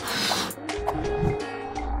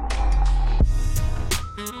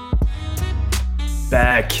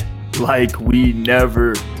back like we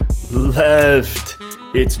never left.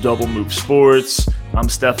 It's Double Move Sports. I'm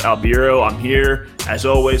Steph Albiero. I'm here, as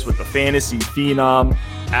always, with the fantasy phenom,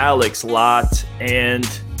 Alex Lott, and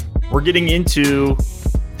we're getting into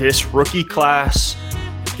this rookie class,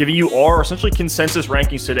 giving you our essentially consensus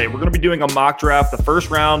rankings today. We're going to be doing a mock draft, the first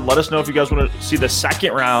round. Let us know if you guys want to see the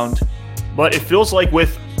second round. But it feels like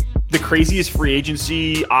with the craziest free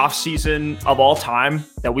agency offseason of all time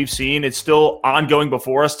that we've seen, it's still ongoing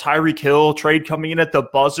before us. Tyreek Hill trade coming in at the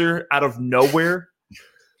buzzer out of nowhere.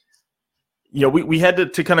 You know, we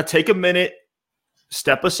had to kind of take a minute,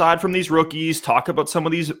 step aside from these rookies, talk about some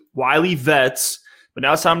of these wily vets, but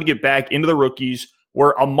now it's time to get back into the rookies.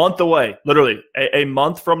 We're a month away, literally a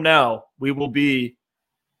month from now, we will be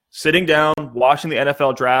sitting down, watching the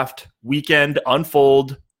NFL draft weekend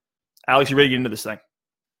unfold. Alex, you ready to get into this thing?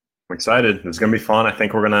 I'm excited. It's going to be fun. I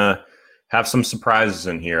think we're going to have some surprises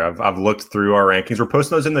in here. I've looked through our rankings. We're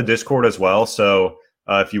posting those in the Discord as well. So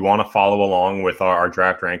if you want to follow along with our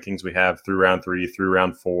draft rankings, we have through round 3, through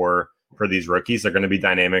round 4 for these rookies. They're going to be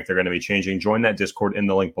dynamic. They're going to be changing. Join that Discord in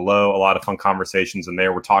the link below. A lot of fun conversations in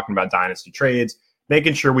there. We're talking about dynasty trades,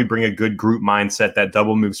 making sure we bring a good group mindset, that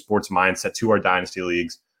Double Move Sports mindset to our dynasty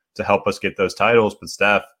leagues to help us get those titles. But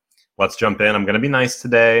Steph, let's jump in. I'm going to be nice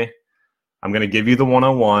today. I'm going to give you the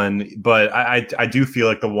 101, but I do feel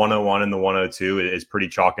like the 101 and the 102 is pretty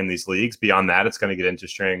chalk in these leagues. Beyond that, it's going to get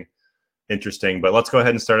interesting. But let's go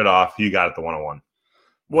ahead and start it off. You got it, the 101.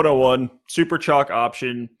 101, super chalk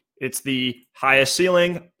option. It's the highest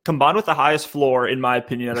ceiling combined with the highest floor, in my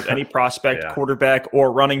opinion, out of any prospect, Yeah. quarterback,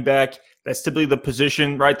 or running back. That's typically the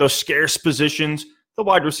position, right? Those scarce positions. The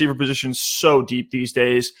wide receiver position's so deep these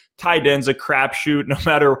days. Tight end's a crapshoot, no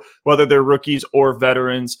matter whether they're rookies or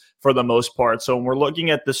veterans for the most part. So when we're looking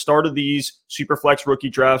at the start of these Superflex rookie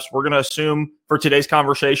drafts, we're going to assume for today's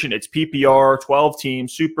conversation, it's PPR, 12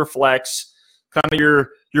 teams, Superflex, kind of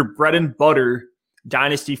your bread and butter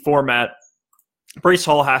dynasty format. Breece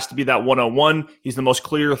Hall has to be that 101. He's the most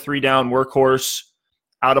clear 3-down workhorse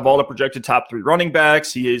out of all the projected top 3 running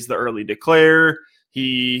backs. He is the early declare.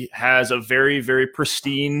 He has a very, very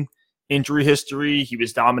pristine injury history. He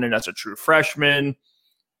was dominant as a true freshman.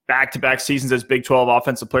 Back-to-back seasons as Big 12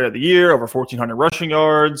 Offensive Player of the Year, over 1,400 rushing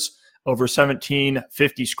yards, over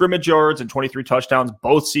 1,750 scrimmage yards, and 23 touchdowns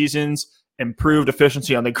both seasons. Improved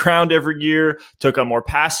efficiency on the ground every year. Took on more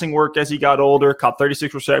passing work as he got older. Caught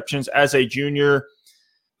 36 receptions as a junior.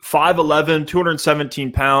 5'11",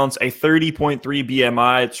 217 pounds, a 30.3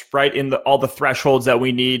 BMI. It's right in all the thresholds that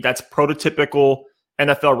we need. That's prototypical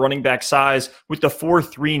NFL running back size with the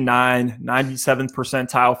 4.39, 97th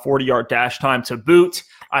percentile 40-yard dash time to boot.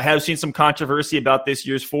 I have seen some controversy about this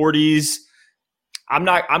year's 40s. I'm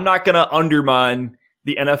not going to undermine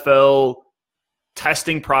the NFL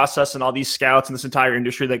testing process and all these scouts and this entire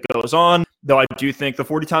industry that goes on, though I do think the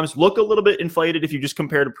 40 times look a little bit inflated if you just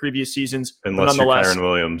compare to previous seasons. Unless you're Kyren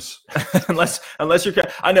Williams. unless you're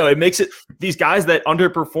 – I know, it makes it – these guys that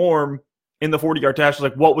underperform in the 40-yard dash,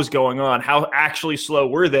 like what was going on? How actually slow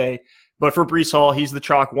were they? But for Breece Hall, he's the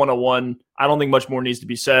chalk 101. I don't think much more needs to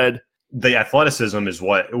be said. The athleticism is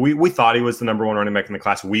what we thought he was the number 1 running back in the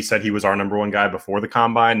class. We said he was our number 1 guy before the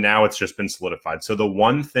combine. Now it's just been solidified. So the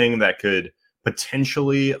one thing that could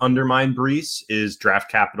potentially undermine Breece is draft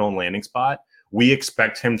capital and landing spot. We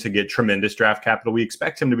expect him to get tremendous draft capital. We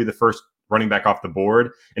expect him to be the first running back off the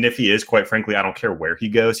board. And if he is, quite frankly, I don't care where he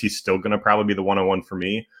goes. He's still going to probably be the 101 for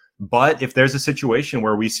me. But if there's a situation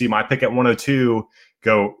where we see my pick at 102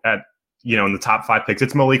 go at, in the top 5 picks,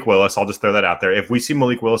 it's Malik Willis. I'll just throw that out there. If we see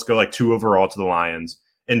Malik Willis go like 2 overall to the Lions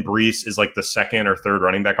and Breece is like the 2nd or 3rd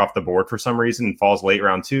running back off the board for some reason and falls late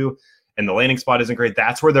round 2 and the landing spot isn't great,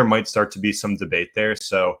 that's where there might start to be some debate there.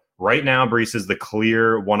 So right now, Breece is the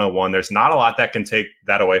clear 101. There's not a lot that can take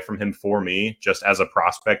that away from him for me. Just as a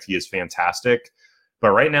prospect, he is fantastic.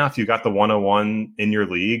 But right now, if you got the 101 in your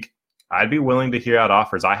league, I'd be willing to hear out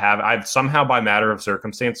offers. I've somehow by matter of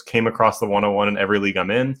circumstance came across the 101 in every league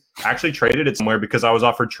I'm in. I actually traded it somewhere because I was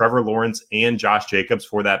offered Trevor Lawrence and Josh Jacobs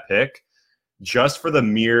for that pick, just for the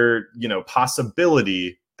mere,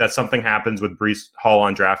 possibility that something happens with Breece Hall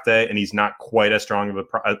on draft day and he's not quite as strong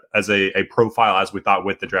of a profile as we thought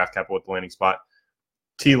with the draft capital with the landing spot.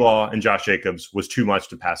 T-Law and Josh Jacobs was too much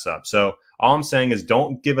to pass up. So all I'm saying is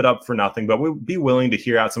don't give it up for nothing, but we'll be willing to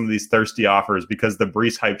hear out some of these thirsty offers because the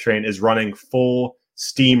Breece hype train is running full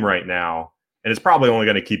steam right now, and it's probably only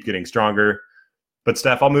going to keep getting stronger. But,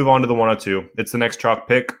 Steph, I'll move on to the 102. It's the next chalk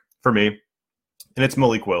pick for me, and it's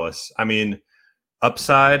Malik Willis. I mean,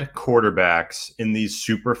 upside quarterbacks in these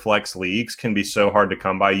super flex leagues can be so hard to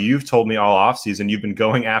come by. You've told me all offseason you've been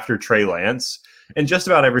going after Trey Lance, in just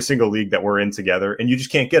about every single league that we're in together, and you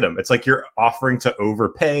just can't get him. It's like you're offering to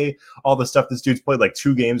overpay all the stuff. This dude's played like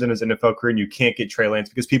 2 games in his NFL career, and you can't get Trey Lance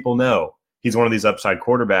because people know he's one of these upside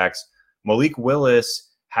quarterbacks. Malik Willis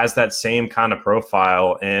has that same kind of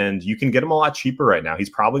profile, and you can get him a lot cheaper right now. He's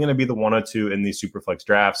probably going to be the 102 in these Superflex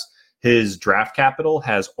drafts. His draft capital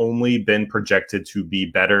has only been projected to be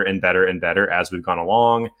better and better and better as we've gone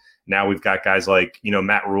along. Now we've got guys like,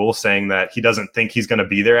 Matt Rule saying that he doesn't think he's going to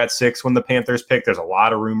be there at 6 when the Panthers pick. There's a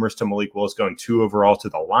lot of rumors to Malik Willis going 2 overall to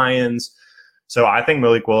the Lions. So I think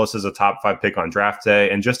Malik Willis is a top 5 pick on draft day.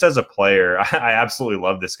 And just as a player, I absolutely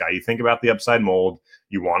love this guy. You think about the upside mold.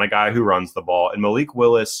 You want a guy who runs the ball. And Malik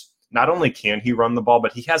Willis, not only can he run the ball,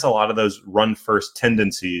 but he has a lot of those run-first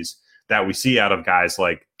tendencies that we see out of guys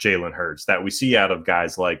like Jalen Hurts, that we see out of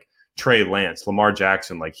guys like Trey Lance, Lamar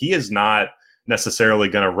Jackson. Like, he is not necessarily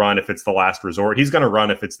going to run if it's the last resort. He's going to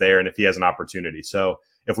run if it's there and if he has an opportunity. So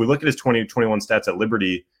if we look at his 2021 stats at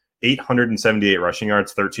Liberty, 878 rushing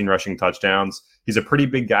yards, 13 rushing touchdowns. He's a pretty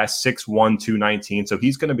big guy, 6'1", 219. So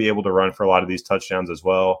he's going to be able to run for a lot of these touchdowns as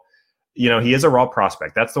well. He is a raw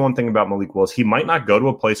prospect. That's the one thing about Malik Willis. He might not go to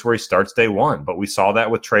a place where he starts day one, but we saw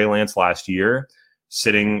that with Trey Lance last year,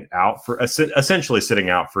 essentially sitting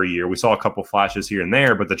out for a year. We saw a couple flashes here and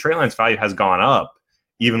there, but the Trey Lance value has gone up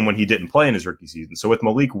even when he didn't play in his rookie season. So with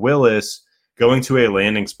Malik Willis going to a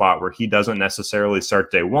landing spot where he doesn't necessarily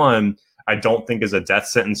start day one, I don't think is a death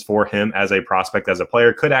sentence for him as a prospect, as a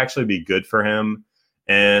player. Could actually be good for him.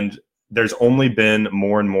 And there's only been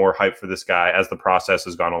more and more hype for this guy as the process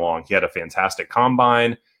has gone along. He had a fantastic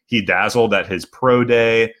combine. He dazzled at his pro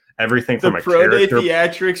day. Everything from a pro day character,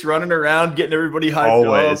 theatrics, running around, getting everybody hyped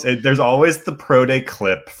always. up. There's always the pro day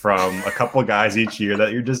clip from a couple of guys each year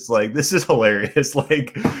that you're just like, this is hilarious.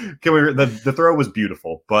 Like, the throw was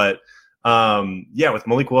beautiful, but with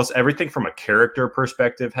Malik Willis, everything from a character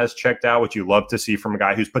perspective has checked out, which you love to see from a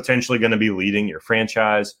guy who's potentially going to be leading your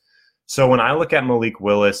franchise. So when I look at Malik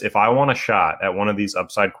Willis, if I want a shot at one of these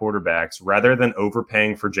upside quarterbacks, rather than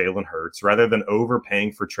overpaying for Jalen Hurts, rather than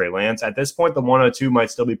overpaying for Trey Lance, at this point, the 102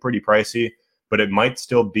 might still be pretty pricey, but it might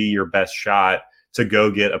still be your best shot to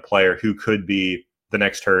go get a player who could be the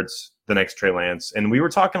next Hurts, the next Trey Lance. And we were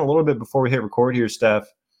talking a little bit before we hit record here,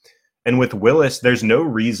 Steph. And with Willis, there's no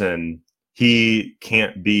reason he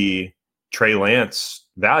can't be Trey Lance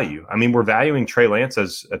value. I mean, we're valuing Trey Lance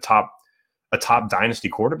as a top dynasty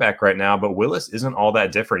quarterback right now, but Willis isn't all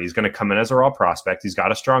that different. He's going to come in as a raw prospect. He's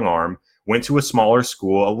got a strong arm, went to a smaller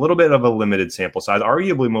school, a little bit of a limited sample size.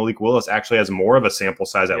 Arguably, Malik Willis actually has more of a sample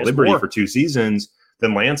size at Liberty for 2 seasons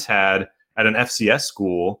than Lance had at an FCS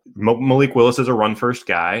school. Malik Willis is a run-first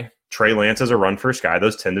guy. Trey Lance is a run-first guy.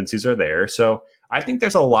 Those tendencies are there. So I think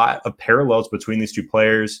there's a lot of parallels between these two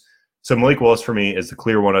players. So Malik Willis for me is the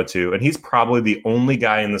clear 102, and he's probably the only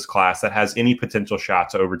guy in this class that has any potential shot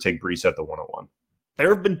to overtake Breece at the 101. There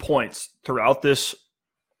have been points throughout this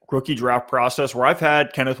rookie draft process where I've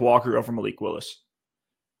had Kenneth Walker over Malik Willis.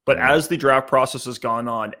 But as the draft process has gone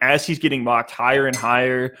on, as he's getting mocked higher and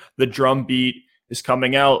higher, the drum beat is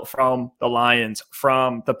coming out from the Lions,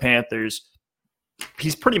 from the Panthers.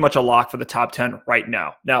 He's pretty much a lock for the top 10 right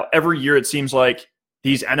now. Now, every year it seems like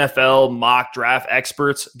these NFL mock draft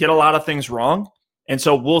experts get a lot of things wrong. And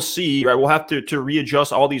so we'll see, right? We'll have to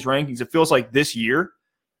readjust all these rankings. It feels like this year,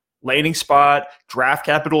 landing spot, draft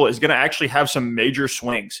capital is going to actually have some major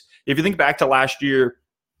swings. If you think back to last year,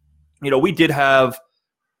 we did have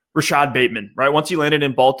Rashad Bateman, right? Once he landed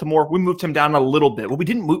in Baltimore, we moved him down a little bit. Well, we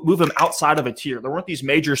didn't move him outside of a tier. There weren't these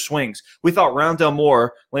major swings. We thought Rondale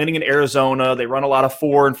Moore landing in Arizona, they run a lot of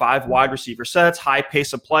 4 and 5 wide receiver sets, high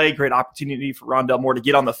pace of play, great opportunity for Rondale Moore to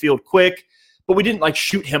get on the field quick, but we didn't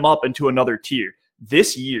shoot him up into another tier.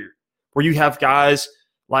 This year, where you have guys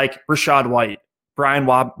like Rachaad White, Brian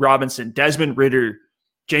Robinson, Desmond Ridder,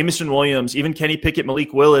 Jameson Williams, even Kenny Pickett,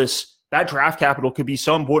 Malik Willis, that draft capital could be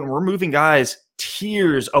so important. We're moving guys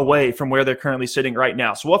tiers away from where they're currently sitting right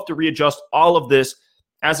now. So we'll have to readjust all of this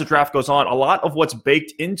as the draft goes on. A lot of what's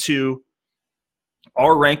baked into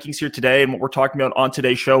our rankings here today and what we're talking about on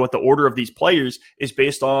today's show with the order of these players is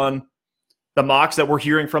based on the mocks that we're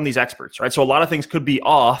hearing from these experts, right? So a lot of things could be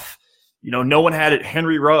off. No one had it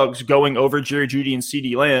Henry Ruggs going over Jerry Jeudy and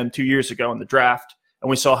CeeDee Lamb 2 years ago in the draft, and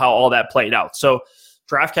we saw how all that played out. So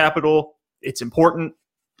draft capital, it's important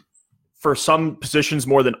for some positions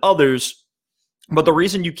more than others. But the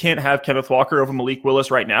reason you can't have Kenneth Walker over Malik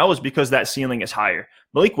Willis right now is because that ceiling is higher.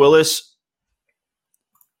 Malik Willis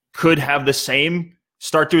could have the same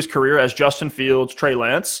start to his career as Justin Fields, Trey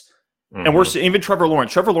Lance, and we're seeing even Trevor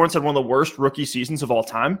Lawrence. Trevor Lawrence had one of the worst rookie seasons of all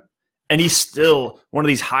time, and he's still one of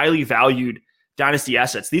these highly valued dynasty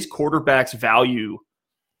assets. These quarterbacks value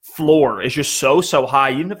floor is just so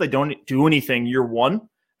high, even if they don't do anything year one.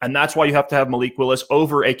 And that's why you have to have Malik Willis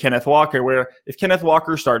over a Kenneth Walker, where if Kenneth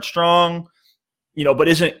Walker starts strong, but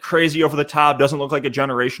isn't crazy over the top, doesn't look like a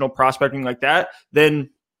generational prospecting like that, then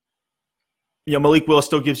Malik Willis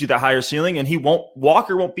still gives you that higher ceiling, and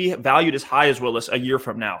Walker won't be valued as high as Willis a year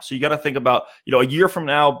from now. So you got to think about, a year from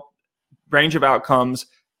now, range of outcomes.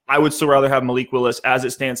 I would still rather have Malik Willis as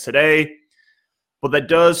it stands today. But that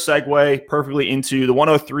does segue perfectly into the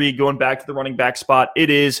 103, going back to the running back spot. It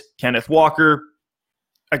is Kenneth Walker,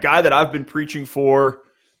 a guy that I've been preaching for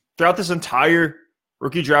throughout this entire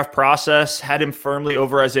rookie draft process, had him firmly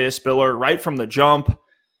over Isaiah Spiller right from the jump.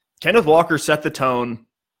 Kenneth Walker set the tone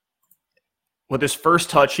with his first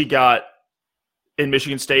touch he got in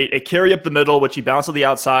Michigan State, a carry up the middle, which he bounced to the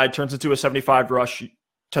outside, turns into a 75 rush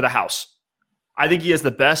to the house. I think he has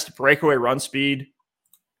the best breakaway run speed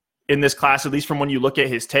in this class, at least from when you look at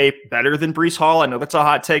his tape, better than Breece Hall. I know that's a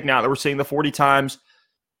hot take now that we're seeing the 40 times,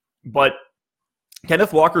 but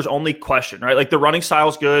Kenneth Walker's only question, right? Like, the running style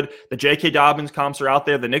is good. The J.K. Dobbins comps are out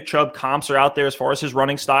there. The Nick Chubb comps are out there as far as his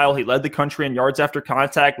running style. He led the country in yards after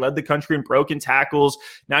contact, led the country in broken tackles,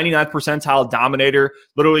 99th percentile dominator,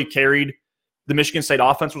 literally carried the Michigan State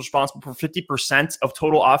offense, was responsible for 50% of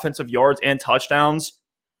total offensive yards and touchdowns.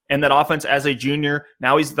 And that offense as a junior,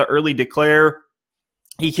 now he's the early declare.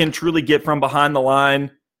 He can truly get from behind the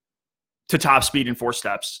line to top speed in 4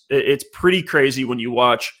 steps. It's pretty crazy when you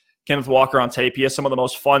watch Kenneth Walker on tape. He has some of the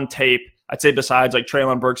most fun tape, I'd say, besides like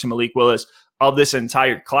Treylon Burks and Malik Willis, of this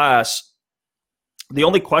entire class. The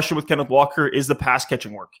only question with Kenneth Walker is the pass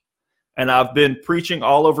catching work. And I've been preaching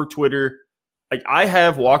all over Twitter. Like, I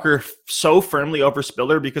have Walker so firmly over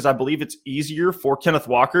Spiller because I believe it's easier for Kenneth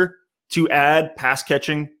Walker to add pass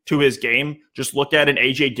catching to his game. Just look at an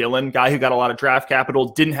A.J. Dillon, guy who got a lot of draft capital,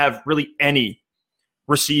 didn't have really any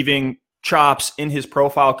receiving chops in his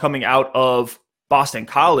profile coming out of Boston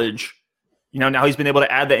College. Now he's been able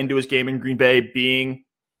to add that into his game in Green Bay, being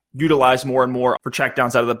utilized more and more for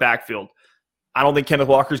checkdowns out of the backfield. I don't think Kenneth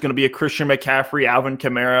Walker is going to be a Christian McCaffrey, Alvin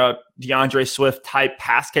Kamara, DeAndre Swift type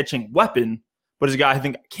pass-catching weapon, but is a guy I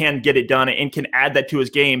think can get it done and can add that to his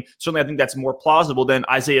game. Certainly I think that's more plausible than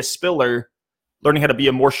Isaiah Spiller learning how to be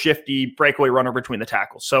a more shifty breakaway runner between the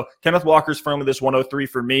tackles. So Kenneth Walker's firmly this 103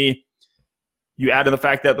 for me. You add in the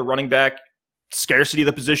fact that the running back scarcity of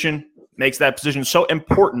the position makes that position so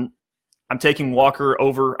important. I'm taking Walker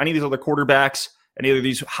over any of these other quarterbacks, any of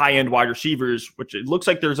these high-end wide receivers, which it looks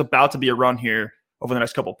like there's about to be a run here over the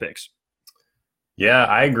next couple of picks. Yeah,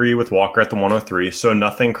 I agree with Walker at the 103. So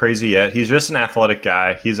nothing crazy yet. He's just an athletic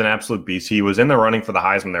guy. He's an absolute beast. He was in the running for the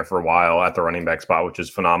Heisman there for a while at the running back spot, which is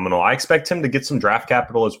phenomenal. I expect him to get some draft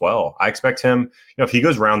capital as well. I expect him, if he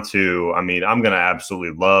goes round 2, I'm going to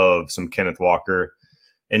absolutely love some Kenneth Walker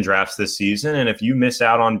in drafts this season. And if you miss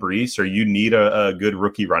out on Breece, or you need a good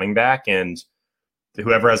rookie running back, and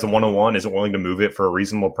whoever has the 101 isn't willing to move it for a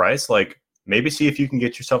reasonable price, like, maybe see if you can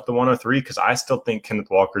get yourself the 103, because I still think Kenneth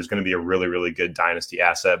Walker is going to be a really, really good dynasty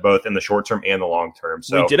asset, both in the short term and the long term.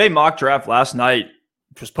 So we did a mock draft last night,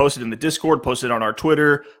 which was posted in the Discord, posted on our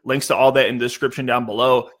Twitter. Links to all that in the description down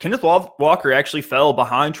below. Kenneth Walker actually fell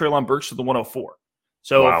behind Treylon Burks to the 104.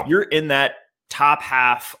 So If you're in that top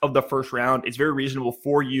half of the first round, it's very reasonable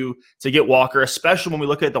for you to get Walker, especially when we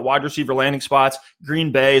look at the wide receiver landing spots. Green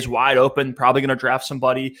Bay is wide open, probably going to draft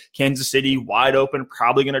somebody. Kansas City, wide open,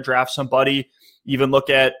 probably going to draft somebody. Even look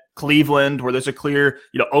at Cleveland, where there's a clear,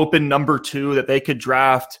 open number 2 that they could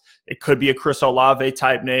draft. It could be a Chris Olave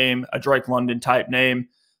type name, a Drake London type name.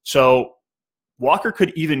 So Walker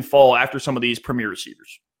could even fall after some of these premier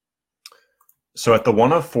receivers. So at the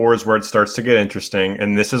 104 is where it starts to get interesting,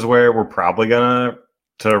 and this is where we're probably going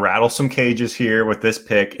to rattle some cages here with this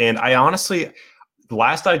pick. And I honestly,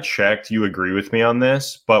 last I checked, you agree with me on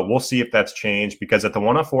this, but we'll see if that's changed, because at the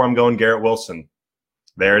 104, I'm going Garrett Wilson.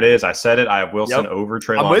 There it is. I said it. I have Wilson over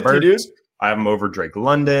Treylon Burks. I have him over Drake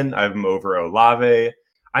London. I have him over Olave.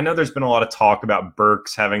 I know there's been a lot of talk about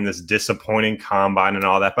Burks having this disappointing combine and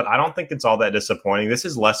all that, but I don't think it's all that disappointing. This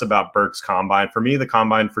is less about Burks' combine. For me, the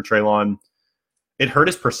combine for Treylon, it hurt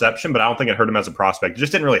his perception, but I don't think it hurt him as a prospect. It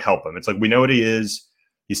just didn't really help him. It's like, we know what he is.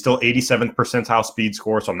 He's still 87th percentile speed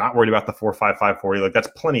score, so I'm not worried about the 4.55 40. Like, that's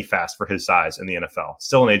plenty fast for his size in the NFL.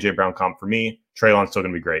 Still an A.J. Brown comp for me. Treylon's still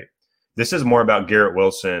going to be great. This is more about Garrett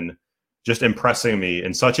Wilson just impressing me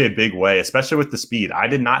in such a big way, especially with the speed. I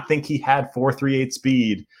did not think he had 4.38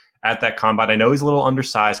 speed at that combine. I know he's a little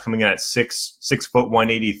undersized, coming in at 6 foot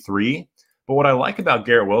 183. But what I like about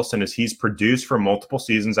Garrett Wilson is he's produced for multiple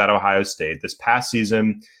seasons at Ohio State. This past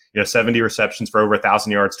season, 70 receptions for over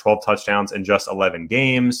 1,000 yards, 12 touchdowns in just 11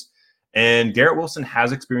 games. And Garrett Wilson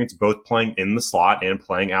has experience both playing in the slot and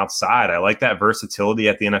playing outside. I like that versatility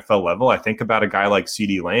at the NFL level. I think about a guy like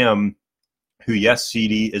CeeDee Lamb, who, yes,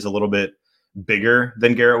 CeeDee is a little bit bigger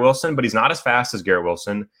than Garrett Wilson, but he's not as fast as Garrett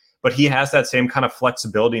Wilson. But he has that same kind of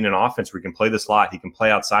flexibility in an offense where he can play the slot, he can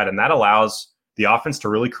play outside, and that allows the offense to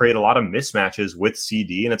really create a lot of mismatches with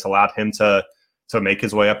CD, and it's allowed him to make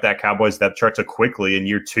his way up that Cowboys depth chart to quickly in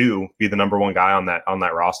year 2 be the number one guy on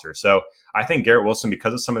that roster. So I think Garrett Wilson,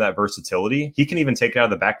 because of some of that versatility, he can even take it out of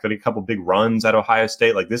the backfield, a couple big runs at Ohio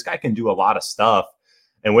State. Like, this guy can do a lot of stuff.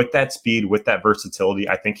 And with that speed, with that versatility,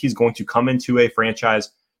 I think he's going to come into a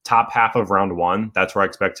franchise top half of round 1. That's where I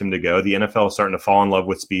expect him to go. The NFL is starting to fall in love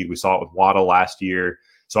with speed. We saw it with Waddle last year.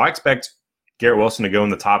 So I expect Garrett Wilson to go in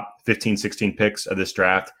the top 15, 16 picks of this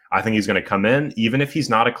draft. I think he's going to come in, even if he's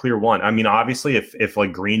not a clear one. I mean, obviously, if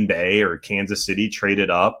like Green Bay or Kansas City traded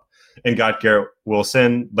up and got Garrett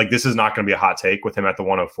Wilson, like, this is not going to be a hot take with him at the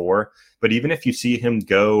 104. But even if you see him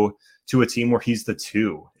go to a team where he's the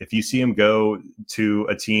 2, if you see him go to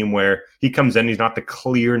a team where he comes in, he's not the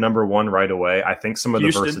clear number 1 right away. I think some of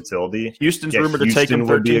the versatility. Houston's rumored to take him 13th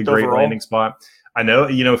would be a great overall. landing spot. I know,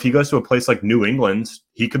 if he goes to a place like New England,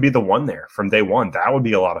 he could be the one there from day one. That would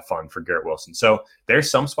be a lot of fun for Garrett Wilson. So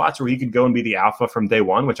there's some spots where he could go and be the alpha from day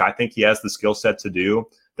one, which I think he has the skill set to do.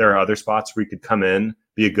 There are other spots where he could come in,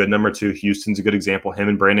 be a good number 2. Houston's a good example. Him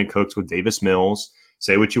and Brandon Cooks with Davis Mills.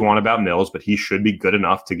 Say what you want about Mills, but he should be good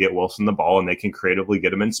enough to get Wilson the ball, and they can creatively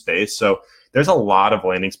get him in space. So there's a lot of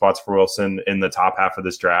landing spots for Wilson in the top half of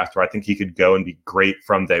this draft where I think he could go and be great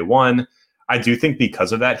from day one. I do think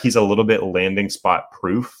because of that, he's a little bit landing spot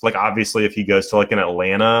proof. Like, obviously, if he goes to like an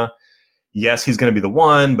Atlanta, yes, he's going to be the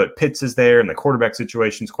one, but Pitts is there and the quarterback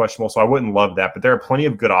situation is questionable. So I wouldn't love that. But there are plenty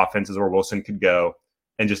of good offenses where Wilson could go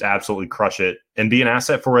and just absolutely crush it and be an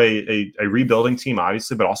asset for a rebuilding team,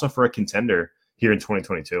 obviously, but also for a contender here in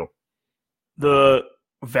 2022. The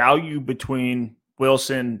value between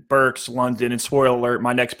Wilson, Burks, London, and spoiler alert,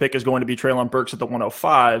 my next pick is going to be Treylon Burks at the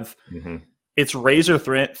 105. Mm-hmm. It's razor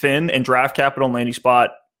thin, and draft capital and landing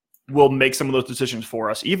spot will make some of those decisions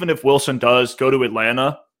for us. Even if Wilson does go to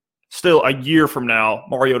Atlanta, still a year from now,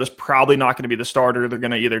 Mariota's probably not going to be the starter. They're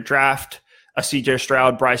going to either draft a CJ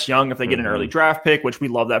Stroud, Bryce Young if they get an early draft pick, which we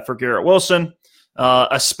love that for Garrett Wilson,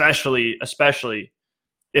 especially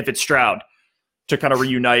if it's Stroud, to kind of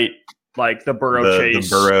reunite like the Burrow Chase.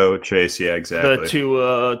 The Burrow Chase, yeah, exactly. The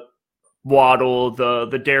two Waddle,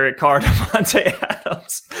 the Derek Carr, Devontae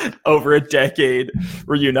Adams over a decade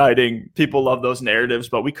reuniting. People love those narratives,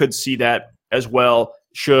 but we could see that as well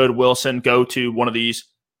should Wilson go to one of these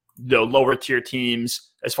lower tier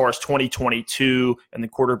teams as far as 2022 and the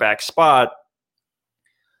quarterback spot.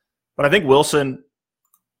 But I think Wilson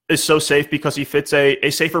is so safe because he fits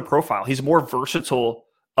a safer profile. He's more versatile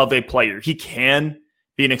of a player. He can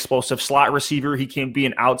be an explosive slot receiver. He can be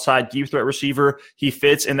an outside deep threat receiver. He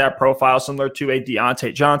fits in that profile similar to a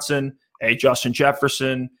Deontay Johnson, a Justin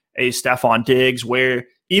Jefferson, a Stephon Diggs, where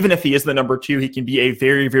even if he is the number 2, he can be a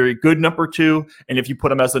very, very good number 2. And if you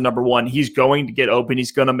put him as the number 1, he's going to get open.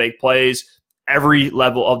 He's going to make plays every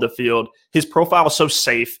level of the field. His profile is so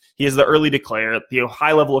safe. He has the early declare, the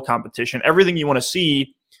high level of competition, everything you want to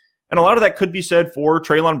see. And a lot of that could be said for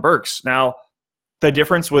Treylon Burks. Now, the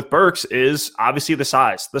difference with Burks is obviously the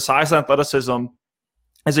size. The size and athleticism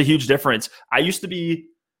is a huge difference. I used to be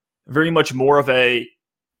very much more of a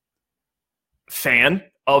fan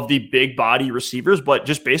of the big body receivers, but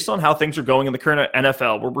just based on how things are going in the current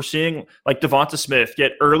NFL, where we're seeing like Devonta Smith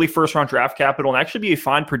get early first-round draft capital and actually be a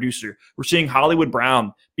fine producer. We're seeing Hollywood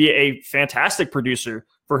Brown be a fantastic producer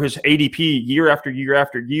for his ADP year after year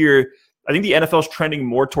after year. I think the NFL is trending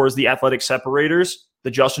more towards the athletic separators,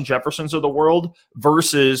 the Justin Jeffersons of the world,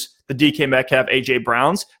 versus the DK Metcalf, AJ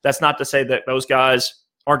Browns. That's not to say that those guys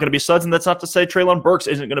aren't going to be studs, and that's not to say Treylon Burks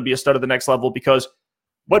isn't going to be a stud at the next level, because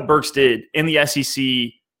what Burks did in the SEC,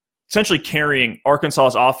 essentially carrying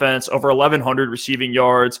Arkansas's offense over 1,100 receiving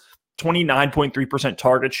yards, 29.3%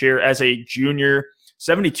 target share as a junior,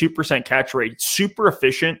 72% catch rate, super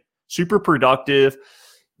efficient, super productive,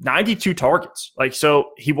 92 targets. Like,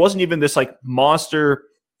 so he wasn't even this like monster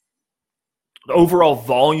overall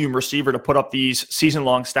volume receiver to put up these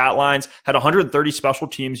season-long stat lines, had 130 special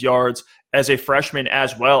teams yards as a freshman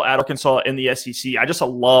as well at Arkansas in the SEC. I just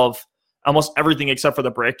love almost everything except for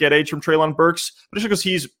the breakout age from Treylon Burks, but just because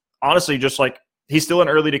he's honestly just like, he's still an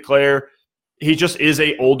early declare. He just is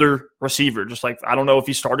a older receiver. Just like, I don't know if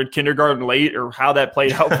he started kindergarten late or how that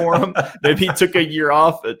played out for him. Maybe he took a year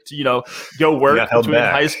off to, go work between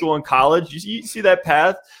high school and college. You see that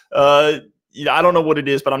path. I don't know what it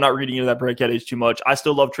is, but I'm not reading into that breakout age too much. I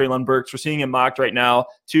still love Treylon Burks. We're seeing him mocked right now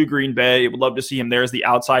to Green Bay. Would love to see him there as the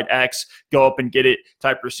outside X, go up and get it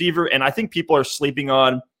type receiver. And I think people are sleeping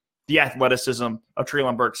on the athleticism of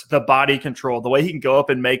Treylon Burks, the body control, the way he can go up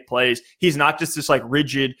and make plays. He's not just this like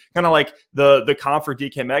rigid, kind of like the comp for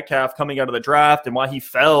DK Metcalf coming out of the draft, and why he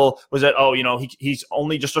fell was that, he's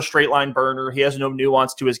only just a straight line burner. He has no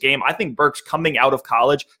nuance to his game. I think Burks coming out of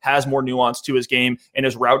college has more nuance to his game and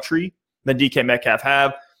his route tree than DK Metcalf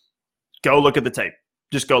have. Go look at the tape.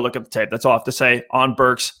 Just go look at the tape. That's all I have to say on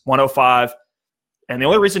Burks, 105. And the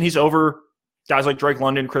only reason he's over guys like Drake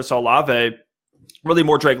London, Chris Olave, really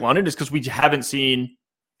more Drake London, is because we haven't seen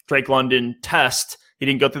Drake London test. He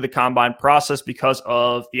didn't go through the combine process because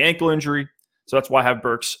of the ankle injury. So that's why I have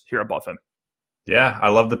Burks here above him. Yeah, I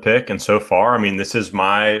love the pick. And so far, I mean, this is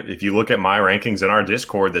if you look at my rankings in our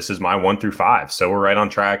Discord, this is my 1 through 5. So we're right on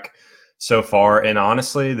track so far. And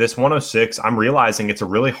honestly, this 106, I'm realizing it's a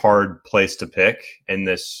really hard place to pick in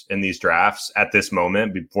these drafts at this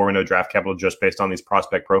moment before we know draft capital, just based on these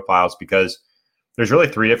prospect profiles, because there's really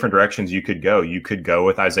 3 different directions you could go. You could go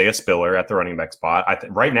with Isaiah Spiller at the running back spot.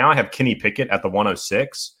 Right now I have Kenny Pickett at the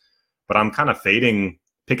 106, but I'm kind of fading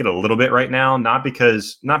Pickett a little bit right now, not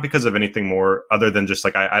because of anything more other than just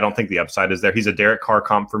like I don't think the upside is there. He's a Derek Carr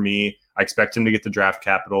comp for me. I expect him to get the draft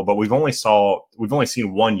capital, but we've only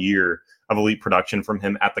seen 1 year of elite production from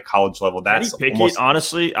him at the college level. That's Kenny Pickett,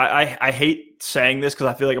 honestly, I hate saying this because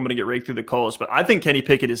I feel like I'm going to get raked through the coals, but I think Kenny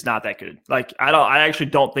Pickett is not that good. Like, I actually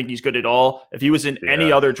don't think he's good at all. If he was in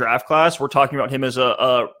any other draft class, we're talking about him as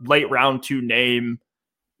a late round 2 name,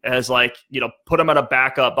 as like, put him at a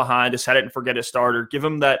backup behind a set it and forget a starter. Give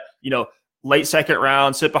him that, late second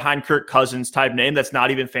round, sit behind Kirk Cousins type name that's not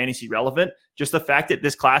even fantasy relevant. Just the fact that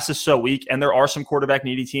this class is so weak and there are some quarterback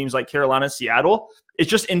needy teams like Carolina and Seattle, it's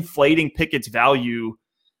just inflating Pickett's value.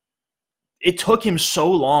 It took him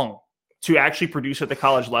so long to actually produce at the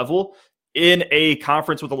college level in a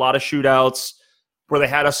conference with a lot of shootouts where they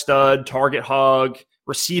had a stud, target hog,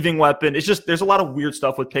 receiving weapon. It's just, there's a lot of weird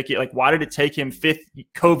stuff with Pickett. Like, why did it take him 5th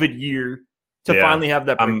COVID year to finally have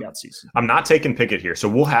that breakout season? I'm not taking Pickett here, so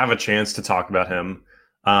we'll have a chance to talk about him.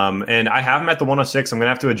 And I have him at the 106. I'm going to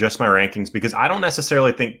have to adjust my rankings because I don't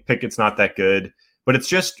necessarily think Pickett's not that good, but it's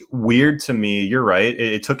just weird to me. You're right.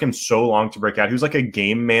 It took him so long to break out. He was like a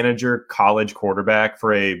game manager college quarterback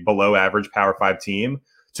for a below average Power 5 team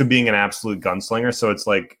to being an absolute gunslinger. So it's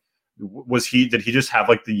like, did he just have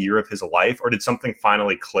like the year of his life, or did something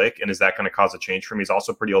finally click? And is that going to cause a change for him? He's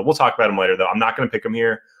also pretty old. We'll talk about him later, though. I'm not going to pick him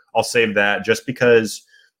here. I'll save that just because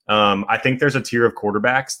I think there's a tier of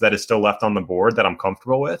quarterbacks that is still left on the board that I'm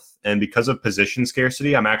comfortable with. And because of position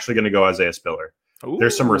scarcity, I'm actually going to go Isaiah Spiller. Ooh.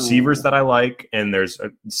 There's some receivers that I like, and there's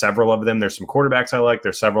several of them. There's some quarterbacks I like.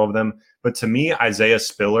 There's several of them. But to me, Isaiah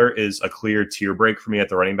Spiller is a clear tier break for me at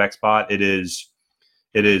the running back spot. It is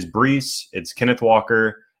Breece, it's Kenneth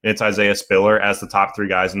Walker, and it's Isaiah Spiller as the top 3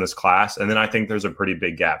 guys in this class. And then I think there's a pretty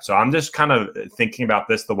big gap. So I'm just kind of thinking about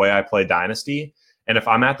this the way I play Dynasty. And if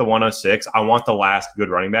I'm at the 106, I want the last good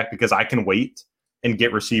running back because I can wait and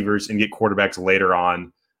get receivers and get quarterbacks later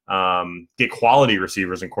on, get quality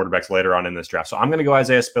receivers and quarterbacks later on in this draft. So I'm going to go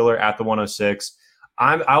Isaiah Spiller at the 106.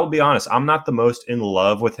 I'll be honest, I'm not the most in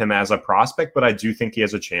love with him as a prospect, but I do think he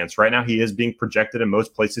has a chance. Right now, he is being projected in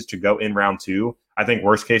most places to go in round 2. I think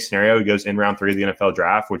worst case scenario, he goes in round 3 of the NFL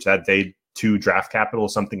draft, which that day 2 draft capital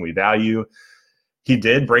is something we value. He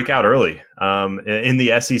did break out early in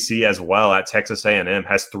the SEC as well at Texas A&M,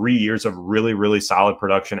 has 3 years of really, really solid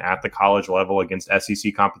production at the college level against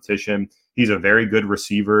SEC competition. He's a very good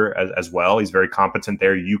receiver as well. He's very competent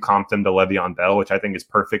there. You comped him to Le'Veon Bell, which I think is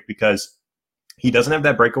perfect because he doesn't have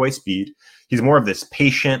that breakaway speed. He's more of this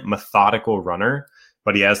patient, methodical runner,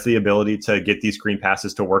 but he has the ability to get these screen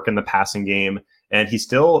passes to work in the passing game. And he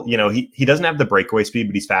still, he doesn't have the breakaway speed,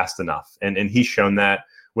 but he's fast enough. And he's shown that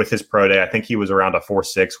with his pro day. I think he was around a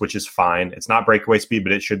 4.6, which is fine. It's not breakaway speed,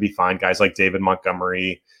 but it should be fine. Guys like David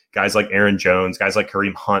Montgomery, guys like Aaron Jones, guys like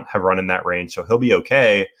Kareem Hunt have run in that range. So he'll be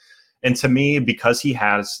okay. And to me, because he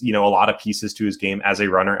has, a lot of pieces to his game as a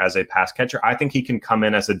runner, as a pass catcher, I think he can come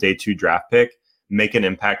in as a day 2 draft pick, make an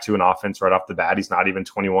impact to an offense right off the bat. He's not even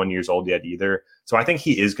 21 years old yet either. So I think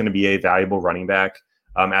he is going to be a valuable running back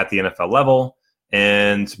at the NFL level.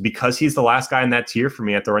 And because he's the last guy in that tier for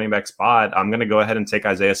me at the running back spot, I'm going to go ahead and take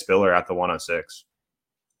Isaiah Spiller at the 106.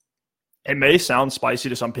 It may sound spicy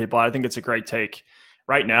to some people. I think it's a great take.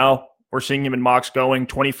 Right now, we're seeing him in mocks going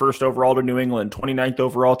 21st overall to New England, 29th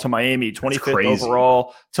overall to Miami, 25th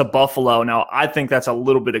overall to Buffalo. Now, I think that's a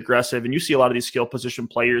little bit aggressive, and you see a lot of these skill position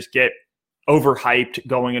players get overhyped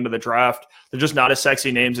going into the draft. They're just not as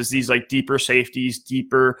sexy names as these like deeper safeties,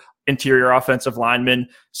 deeper interior offensive linemen.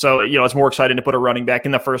 So, it's more exciting to put a running back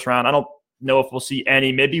in the first round. I don't know if we'll see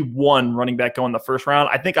any, maybe one running back go in the first round.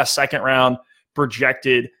 I think a second round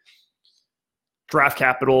projected draft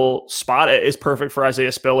capital spot is perfect for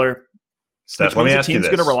Isaiah Spiller. Steph, let me ask you this. The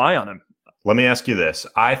team's going to rely on him. Let me ask you this.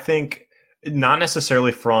 I think not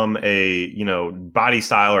necessarily from a, body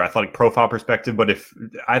style or athletic profile perspective, but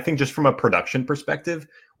I think just from a production perspective,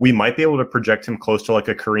 we might be able to project him close to like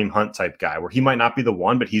a Kareem Hunt type guy where he might not be the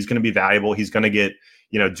one, but he's going to be valuable. He's going to get,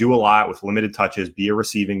 do a lot with limited touches, be a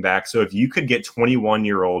receiving back. So if you could get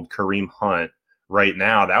 21-year-old Kareem Hunt right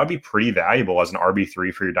now, that would be pretty valuable as an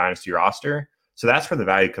RB3 for your dynasty roster. So that's where the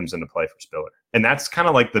value comes into play for Spiller. And that's kind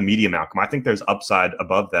of like the medium outcome. I think there's upside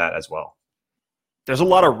above that as well. There's a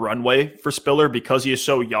lot of runway for Spiller because he is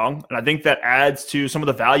so young. And I think that adds to some of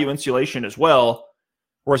the value insulation as well.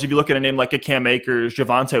 Whereas if you look at a name like a Cam Akers,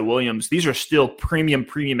 Javonte Williams, these are still premium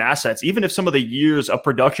assets. Even if some of the years of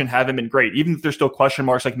production haven't been great, even if there's still question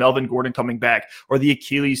marks like Melvin Gordon coming back or the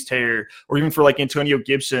Achilles tear, or even for like Antonio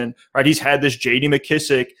Gibson, right? He's had this J.D.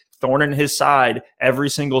 McKissick thorn in his side every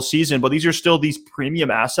single season, but these are still these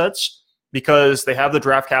premium assets because they have the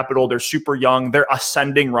draft capital. They're super young. They're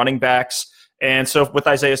ascending running backs. And so with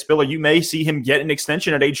Isaiah Spiller, you may see him get an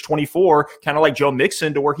extension at age 24, kind of like Joe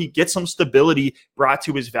Mixon, to where he gets some stability brought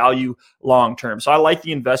to his value long-term. So I like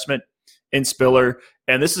the investment in Spiller.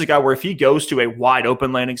 And this is a guy where if he goes to a wide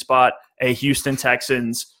open landing spot, a Houston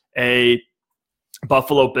Texans, a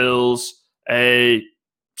Buffalo Bills, a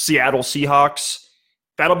Seattle Seahawks,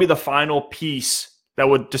 that'll be the final piece that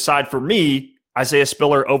would decide for me, Isaiah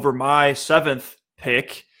Spiller over my 7th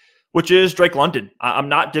pick, which is Drake London. I'm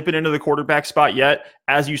not dipping into the quarterback spot yet.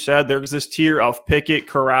 As you said, there's this tier of Pickett,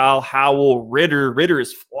 Corral, Howell, Ritter. Ritter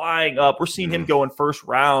is flying up. We're seeing him go in first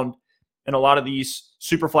round in a lot of these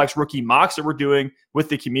Superflex rookie mocks that we're doing with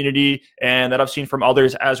the community and that I've seen from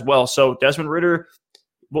others as well. So Desmond Ritter,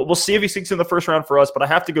 we'll see if he sneaks in the first round for us, but I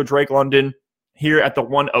have to go Drake London here at the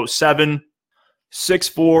 107,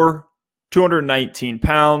 6'4", 219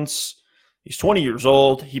 pounds. He's 20 years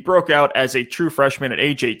old. He broke out as a true freshman at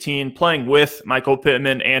age 18, playing with Michael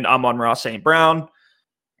Pittman and Amon-Ra St. Brown.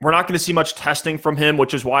 We're not going to see much testing from him,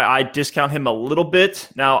 which is why I discount him a little bit.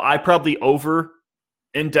 Now, I probably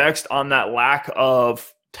over-indexed on that lack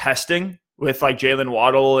of testing with like Jalen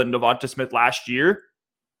Waddle and Devonta Smith last year.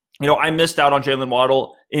 I missed out on Jalen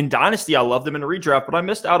Waddle in Dynasty. I loved him in redraft, but I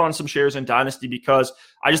missed out on some shares in Dynasty because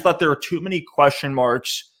I just thought there were too many question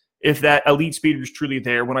marks if that elite speed is truly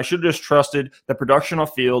there, when I should have just trusted the production on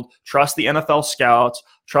field, trust the NFL scouts,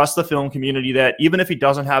 trust the film community that even if he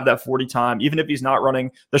doesn't have that 40 time, even if he's not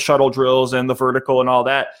running the shuttle drills and the vertical and all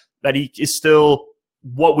that, that he is still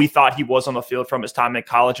what we thought he was on the field from his time in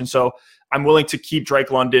college. And so I'm willing to keep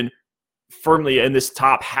Drake London firmly in this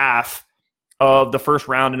top half of the first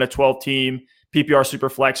round in a 12-team PPR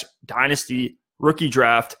Superflex Dynasty rookie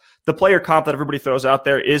draft. The player comp that everybody throws out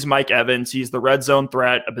there is Mike Evans. He's the red zone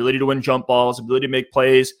threat, ability to win jump balls, ability to make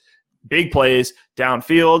plays, big plays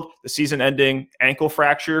downfield. The season-ending ankle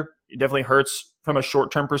fracture, it definitely hurts from a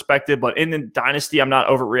short-term perspective. But in the Dynasty, I'm not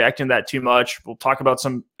overreacting that too much. We'll talk about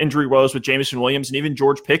some injury woes with Jameson Williams and even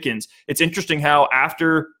George Pickens. It's interesting how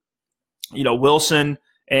after, Wilson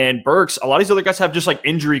and Burks, a lot of these other guys have just like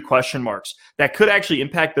injury question marks that could actually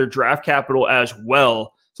impact their draft capital as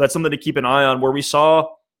well. So that's something to keep an eye on, where we saw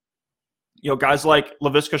guys like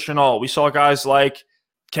Laviska Shenault. We saw guys like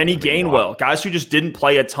Kenny Gainwell, guys who just didn't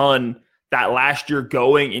play a ton that last year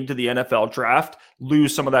going into the NFL draft,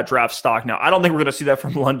 lose some of that draft stock. Now, I don't think we're going to see that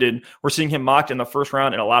from London. We're seeing him mocked in the first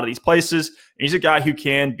round in a lot of these places. And he's a guy who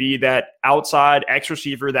can be that outside X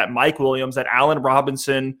receiver, that Mike Williams, that Allen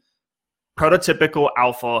Robinson, prototypical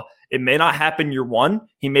alpha. It may not happen year one.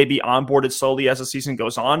 He may be onboarded slowly as the season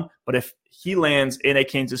goes on. But if he lands in a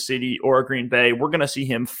Kansas City or a Green Bay, we're going to see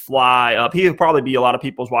him fly up. He'll probably be a lot of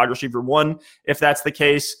people's wide receiver one if that's the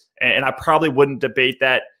case. And I probably wouldn't debate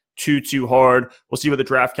that too hard. We'll see what the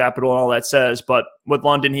draft capital and all that says. But with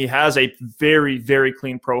London, he has a very, very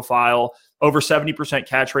clean profile. Over 70%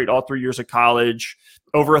 catch rate all 3 years of college.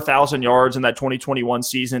 Over 1,000 yards in that 2021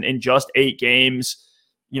 season in just 8 games.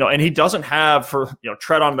 And he doesn't have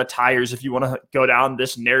tread on the tires if you want to go down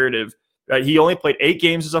this narrative. Right? He only played 8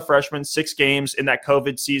 games as a freshman, 6 games in that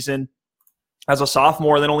COVID season as a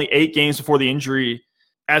sophomore, and then only 8 games before the injury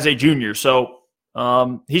as a junior. So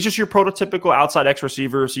he's just your prototypical outside X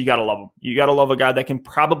receiver, so you got to love him. You got to love a guy that can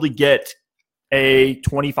probably get a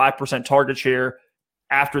 25% target share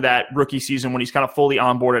after that rookie season when he's kind of fully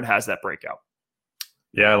onboarded, has that breakout.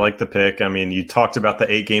 Yeah, I like the pick. I mean, you talked about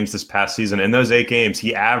the 8 games this past season. In those 8 games,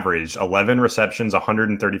 he averaged 11 receptions,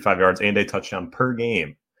 135 yards, and a touchdown per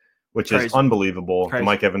game, which Crazy. is unbelievable. Crazy. The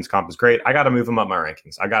Mike Evans comp is great. I got to move him up my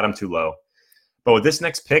rankings. I got him too low. But with this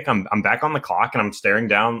next pick, I'm back on the clock and I'm staring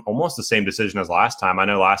down almost the same decision as last time. I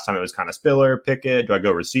know last time it was kind of Spiller, Pickett. Do I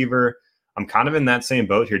go receiver? I'm kind of in that same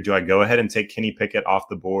boat here. Do I go ahead and take Kenny Pickett off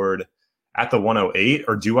the board at the 108,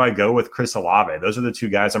 or do I go with Chris Olave? Those are the two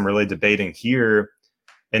guys I'm really debating here.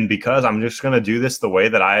 And because I'm just going to do this the way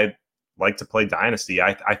that I like to play Dynasty,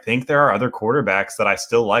 I think there are other quarterbacks that I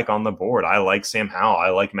still like on the board. I like Sam Howell. I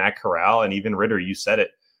like Matt Corral, and even Ritter. You said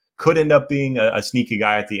it. Could end up being a sneaky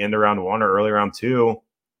guy at the end of round 1 or early round 2.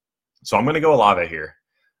 So I'm going to go Olave here.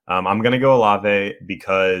 I'm going to go Olave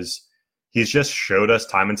because he's just showed us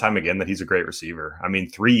time and time again that he's a great receiver. I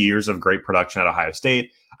mean, 3 years of great production at Ohio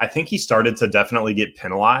State. I think he started to definitely get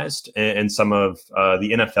penalized in some of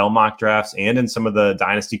the NFL mock drafts and in some of the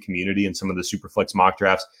Dynasty community and some of the Superflex mock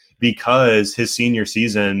drafts because his senior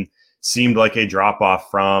season seemed like a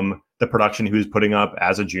drop-off from the production he was putting up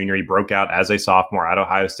as a junior. He broke out as a sophomore at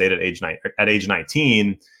Ohio State at age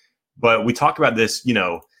 19. But we talk about this,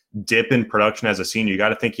 dip in production as a senior. You got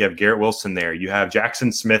to think you have Garrett Wilson there. You have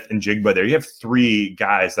Jackson Smith and Jigba there. You have 3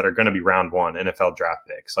 guys that are going to be round 1 NFL draft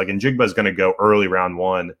picks. Like, and Jigba is going to go early round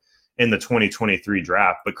 1 in the 2023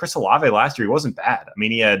 draft. But Chris Olave last year, he wasn't bad. I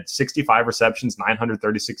mean, he had 65 receptions,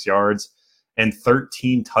 936 yards, and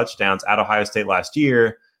 13 touchdowns at Ohio State last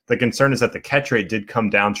year. The concern is that the catch rate did come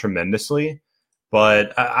down tremendously,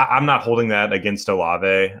 but I'm not holding that against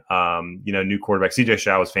Olave. New quarterback CJ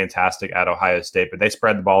Stroud was fantastic at Ohio State, but they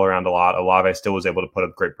spread the ball around a lot. Olave still was able to put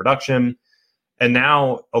up great production. And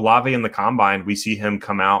now Olave in the combine, we see him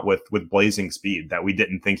come out with blazing speed that we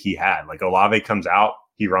didn't think he had. Like, Olave comes out,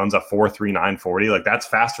 he runs a 4.39 40. Like, that's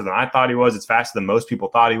faster than I thought he was. It's faster than most people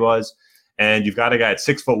thought he was. And you've got a guy at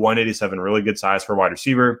 6 foot 187, really good size for a wide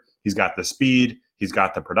receiver. He's got the speed. He's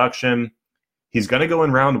got the production. He's going to go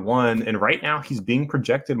in round 1. And right now he's being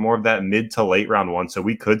projected more of that mid to late round 1. So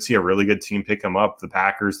we could see a really good team pick him up. The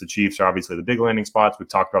Packers, the Chiefs are obviously the big landing spots. We've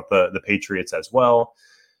talked about the Patriots as well.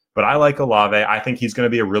 But I like Olave. I think he's going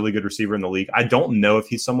to be a really good receiver in the league. I don't know if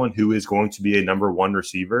he's someone who is going to be a number 1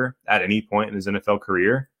 receiver at any point in his NFL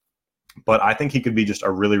career. But I think he could be just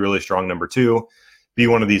a really, really strong number 2. Be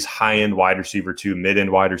one of these high-end wide receiver 2,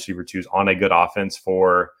 mid-end wide receiver 2s on a good offense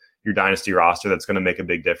for your Dynasty roster that's going to make a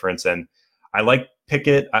big difference. And I like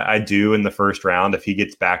Pickett. I do in the first round. If he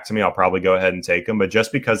gets back to me, I'll probably go ahead and take him. But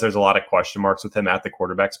just because there's a lot of question marks with him at the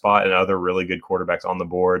quarterback spot and other really good quarterbacks on the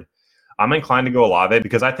board, I'm inclined to go Olave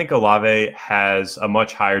because I think Olave has a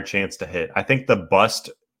much higher chance to hit. I think the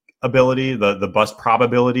bust ability, the bust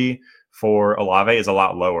probability for Olave is a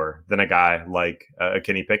lot lower than a guy like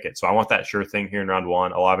Kenny Pickett. So I want that sure thing here in round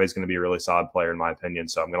 1. Olave is going to be a really solid player in my opinion.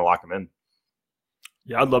 So I'm going to lock him in.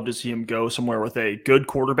 Yeah, I'd love to see him go somewhere with a good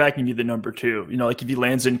quarterback and be the number 2. Like if he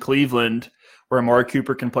lands in Cleveland where Amari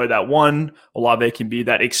Cooper can play that 1, Olave can be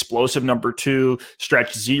that explosive number 2,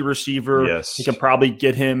 stretch Z receiver. Yes. He can probably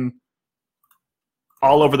get him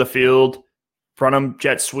all over the field, front him,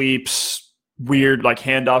 jet sweeps, weird like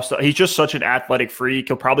handoff stuff. He's just such an athletic freak.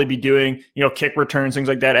 He'll probably be doing, kick returns, things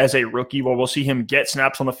like that as a rookie where we'll see him get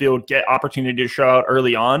snaps on the field, get opportunity to show out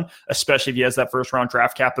early on, especially if he has that first round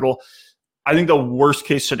draft capital. I think the worst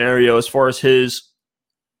case scenario as far as his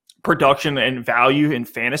production and value in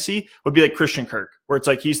fantasy would be like Christian Kirk, where it's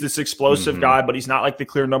like he's this explosive guy, but he's not like the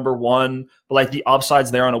clear number 1, but like the upside's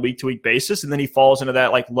there on a week-to-week basis. And then he falls into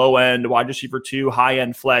that like low-end wide receiver 2,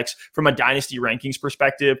 high-end flex from a dynasty rankings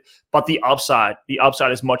perspective. But the upside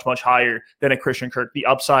is much, much higher than a Christian Kirk. The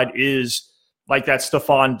upside is like that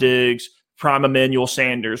Stephon Diggs, prime Emmanuel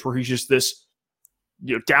Sanders, where he's just this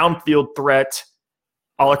downfield threat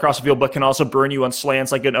all across the field, but can also burn you on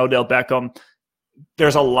slants like an Odell Beckham.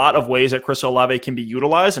 There's a lot of ways that Chris Olave can be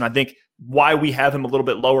utilized, and I think why we have him a little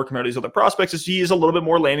bit lower compared to these other prospects is he is a little bit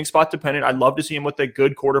more landing spot dependent. I'd love to see him with a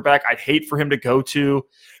good quarterback. I'd hate for him to go to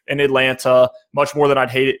in Atlanta much more than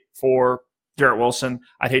I'd hate it for Garrett Wilson.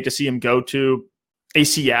 I'd hate to see him go to a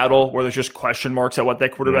Seattle where there's just question marks at what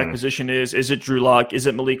that quarterback position is. Is it Drew Lock? Is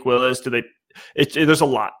it Malik Willis? There's a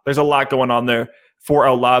lot. There's a lot going on there for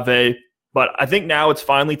Olave. But I think now it's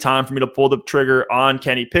finally time for me to pull the trigger on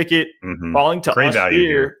Kenny Pickett, falling to us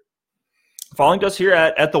here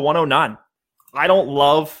at the 109. I don't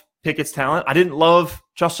love Pickett's talent. I didn't love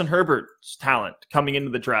Justin Herbert's talent coming into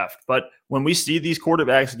the draft. But when we see these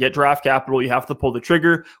quarterbacks get draft capital, you have to pull the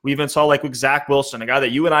trigger. We even saw like with Zach Wilson, a guy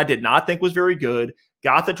that you and I did not think was very good,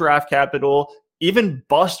 got the draft capital, even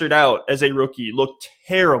busted out as a rookie, looked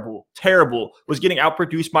terrible, was getting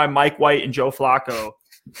outproduced by Mike White and Joe Flacco.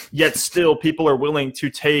 Yet still people are willing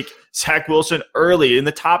to take Zach Wilson early in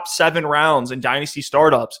the top 7 rounds in dynasty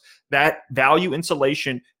startups. That value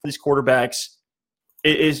insulation for these quarterbacks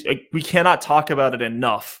it is, we cannot talk about it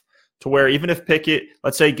enough to where even if Pickett,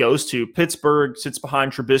 let's say, goes to Pittsburgh, sits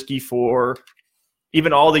behind Trubisky for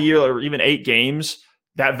even all the year or even 8 games,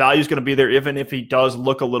 that value is going to be there even if he does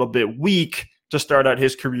look a little bit weak to start out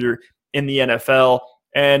his career in the NFL.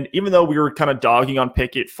 And even though we were kind of dogging on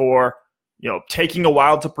Pickett for, taking a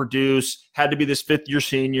while to produce, had to be this 5th-year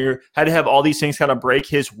senior, had to have all these things kind of break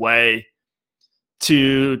his way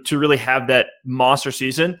to really have that monster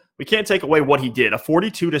season, we can't take away what he did. A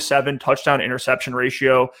 42-7 touchdown interception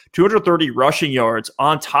ratio, 230 rushing yards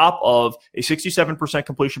on top of a 67%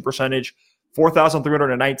 completion percentage,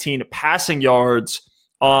 4,319 passing yards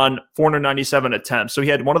on 497 attempts. So he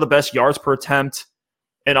had one of the best yards per attempt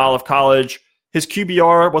in all of college. His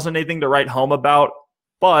QBR wasn't anything to write home about,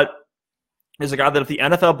 but is a guy that if the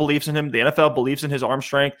NFL believes in him, the NFL believes in his arm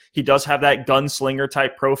strength. He does have that gunslinger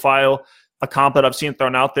type profile. A comp that I've seen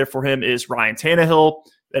thrown out there for him is Ryan Tannehill.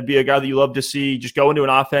 That'd be a guy that you love to see just go into an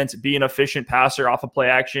offense, be an efficient passer off of play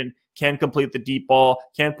action, can complete the deep ball,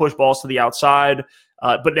 can push balls to the outside,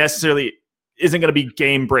 but necessarily isn't going to be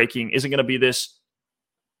game breaking, isn't going to be this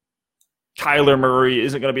Kyler Murray,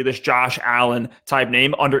 isn't going to be this Josh Allen type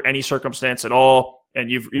name under any circumstance at all. And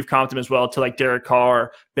you've comped him as well to like Derek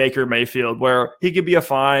Carr, Baker Mayfield, where he could be a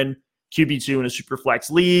fine QB2 in a super flex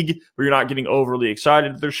league where you're not getting overly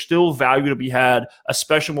excited. There's still value to be had,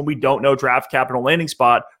 especially when we don't know draft capital landing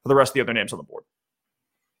spot for the rest of the other names on the board.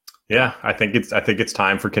 Yeah, I think it's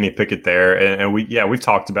time for Kenny Pickett there, and we've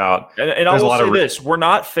talked about. And I will say this: we're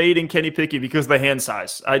not fading Kenny Pickett because of the hand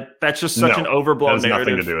size. That's just such an overblown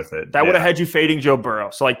narrative. Nothing to do with it. That would have had you fading Joe Burrow.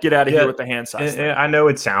 So get out of here with the hand size. And I know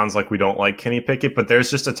it sounds like we don't like Kenny Pickett, but there's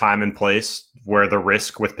just a time and place where the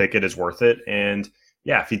risk with Pickett is worth it. And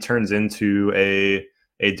if he turns into a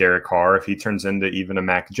Derek Carr, if he turns into even a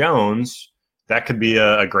Mac Jones, that could be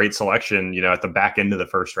a great selection, at the back end of the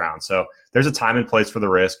first round. So there's a time and place for the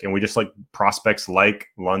risk. And we just like prospects like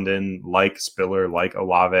London, like Spiller, like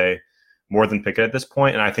Olave more than Pickett at this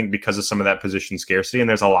point. And I think because of some of that position scarcity, and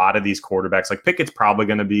there's a lot of these quarterbacks, like Pickett's probably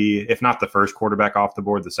going to be, if not the first quarterback off the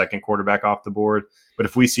board, the second quarterback off the board. But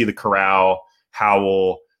if we see the Corral,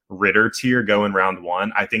 Howell, Ritter tier go in round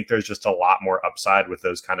 1, I think there's just a lot more upside with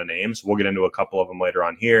those kind of names. We'll get into a couple of them later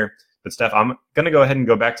on here. But, Steph, I'm going to go ahead and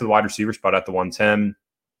go back to the wide receiver spot at the 110.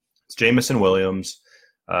 It's Jameson Williams.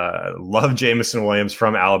 Love Jameson Williams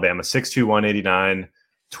from Alabama, 6'2", 189,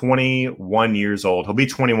 21 years old. He'll be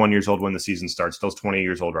 21 years old when the season starts. Still 20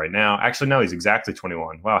 years old right now. Actually, no, he's exactly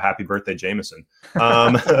 21. Wow, happy birthday, Jameson.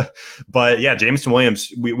 But, yeah, Jameson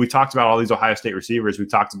Williams, we talked about all these Ohio State receivers. We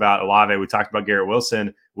talked about Olave. We talked about Garrett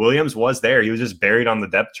Wilson. Williams was there. He was just buried on the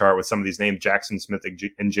depth chart with some of these names, Jackson Smith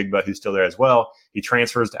and Jigba, who's still there as well. He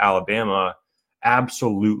transfers to Alabama,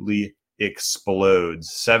 absolutely explodes.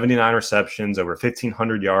 79 receptions, over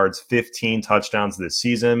 1,500 yards, 15 touchdowns this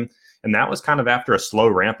season. And that was kind of after a slow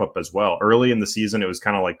ramp up as well. Early in the season, it was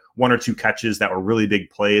kind of like 1 or 2 catches that were really big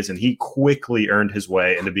plays, and he quickly earned his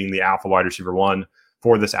way into being the alpha wide receiver 1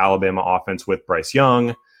 for this Alabama offense with Bryce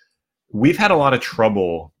Young. We've had a lot of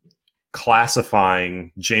trouble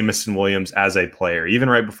classifying Jameson Williams as a player. Even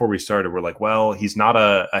right before we started, we're like, well, he's not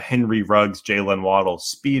a Henry Ruggs, Jalen Waddle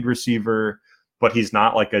speed receiver, but he's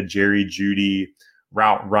not like a Jerry Jeudy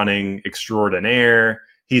route running extraordinaire.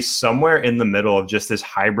 He's somewhere in the middle of just this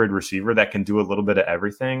hybrid receiver that can do a little bit of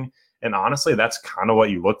everything. And honestly, that's kind of what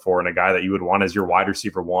you look for in a guy that you would want as your wide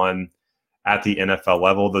receiver 1 at the NFL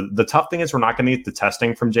level. The tough thing is we're not going to get the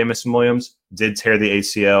testing from Jameson Williams. Did tear the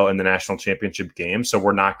ACL in the national championship game, so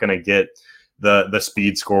we're not going to get the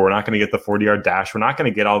speed score. We're not going to get the 40-yard dash. We're not going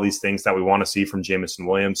to get all these things that we want to see from Jameson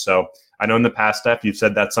Williams. So I know in the past, Steph, you've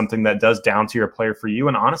said that's something that does down to your player for you.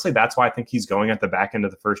 And honestly, that's why I think he's going at the back end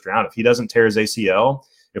of the first round. If he doesn't tear his ACL,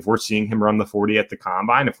 if we're seeing him run the 40 at the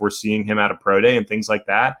combine, if we're seeing him at a pro day and things like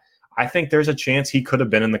that, I think there's a chance he could have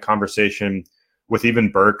been in the conversation with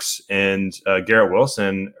even Burks and Garrett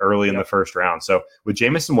Wilson early in the first round. So with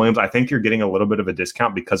Jameson Williams, I think you're getting a little bit of a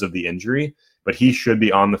discount because of the injury, but he should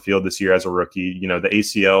be on the field this year as a rookie. The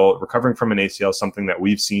ACL, recovering from an ACL is something that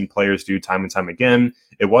we've seen players do time and time again.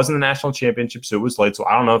 It wasn't the national championship, so it was late. So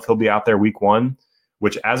I don't know if he'll be out there week 1,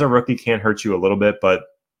 which as a rookie can hurt you a little bit, but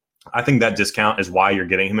I think that discount is why you're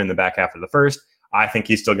getting him in the back half of the first. I think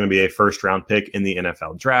he's still going to be a first-round pick in the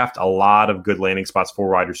NFL draft. A lot of good landing spots for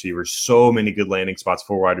wide receivers, so many good landing spots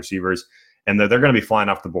for wide receivers, and they're going to be flying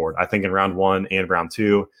off the board, I think, in round 1 and round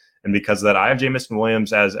 2. And because of that, I have Jameson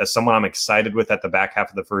Williams as someone I'm excited with at the back half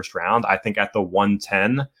of the first round. I think at the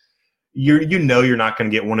 110, you're not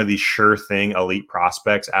going to get one of these sure thing elite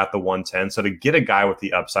prospects at the 110. So to get a guy with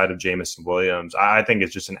the upside of Jameson Williams, I think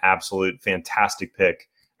it's just an absolute fantastic pick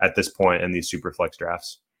at this point in these super flex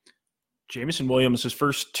drafts. Jameson Williams, his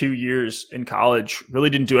first 2 years in college, really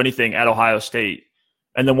didn't do anything at Ohio State.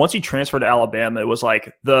 And then once he transferred to Alabama, it was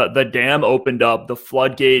like the dam opened up, the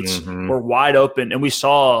floodgates were wide open, and we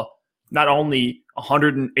saw not only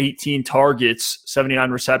 118 targets,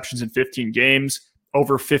 79 receptions in 15 games,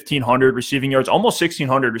 over 1,500 receiving yards, almost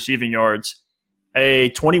 1,600 receiving yards, a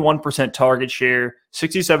 21% target share,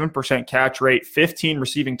 67% catch rate, 15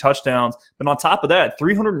 receiving touchdowns. But on top of that,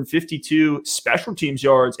 352 special teams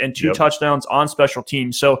yards and 2 touchdowns on special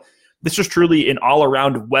teams. So this was truly an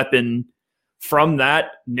all-around weapon from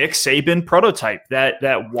that Nick Saban prototype, that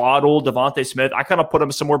Waddle, Devontae Smith. I kind of put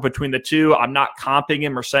him somewhere between the two. I'm not comping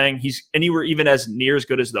him or saying he's anywhere even as near as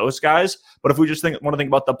good as those guys. But if we just want to think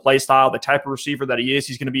about the play style, the type of receiver that he is,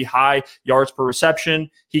 he's going to be high yards per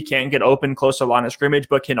reception. He can get open close to the line of scrimmage,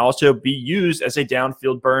 but can also be used as a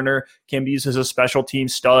downfield burner, can be used as a special team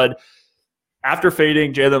stud. After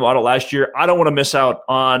fading Jalen Waddle last year, I don't want to miss out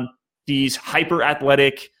on these hyper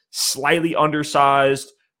athletic, slightly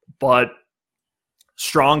undersized, but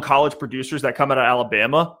strong college producers that come out of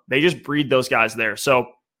Alabama. They just breed those guys there. So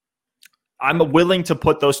I'm willing to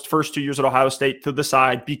put those first 2 years at Ohio State to the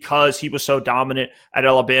side because he was so dominant at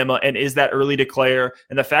Alabama and is that early declare.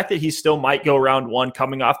 And the fact that he still might go round 1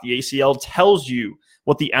 coming off the ACL tells you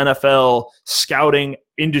what the NFL scouting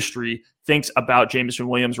industry thinks about Jameson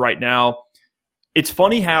Williams right now. It's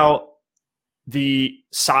funny how the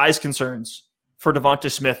size concerns for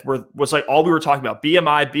Devonta Smith was like all we were talking about.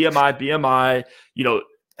 BMI,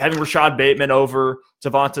 having Rashad Bateman over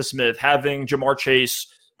Devonta Smith, having Jamar Chase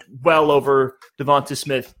well over Devonta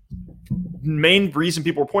Smith. Main reason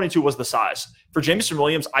people were pointing to was the size. For Jameson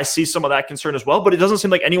Williams, I see some of that concern as well, but it doesn't seem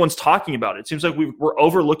like anyone's talking about it. It seems like we're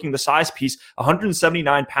overlooking the size piece.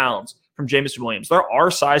 179 pounds from Jameson Williams. There are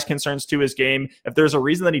size concerns to his game. If there's a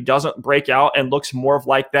reason that he doesn't break out and looks more of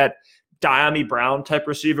like that Dyami Brown type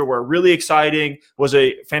receiver, where really exciting, was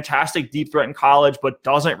a fantastic deep threat in college, but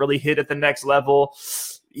doesn't really hit at the next level.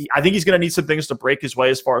 I think he's going to need some things to break his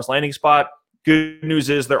way as far as landing spot. Good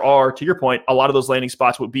news is there are, to your point, a lot of those landing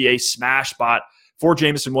spots would be a smash spot for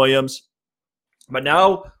Jameson Williams. But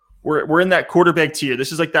now we're in that quarterback tier.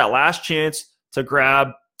 This is like that last chance to grab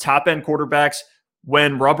top-end quarterbacks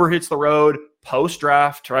when rubber hits the road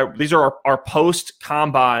post-draft, right? These are our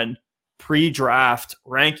post-combine pre-draft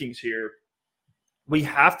rankings here. We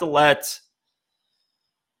have to let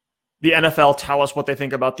the NFL tell us what they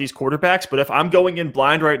think about these quarterbacks. But if I'm going in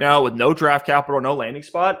blind right now with no draft capital, no landing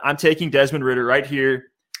spot, I'm taking Desmond Ridder right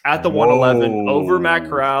here at the 111 over Matt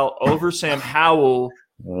Corral, over Sam Howell.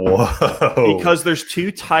 Whoa. Because there's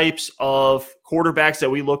 2 types of quarterbacks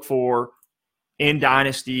that we look for in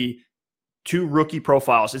Dynasty, 2 rookie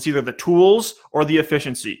profiles. It's either the tools or the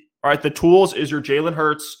efficiency. All right, the tools is your Jalen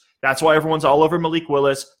Hurts. That's why everyone's all over Malik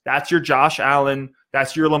Willis. That's your Josh Allen.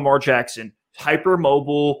 That's your Lamar Jackson. Hyper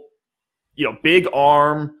mobile, big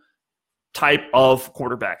arm type of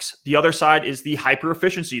quarterbacks. The other side is the hyper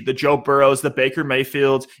efficiency, the Joe Burrows, the Baker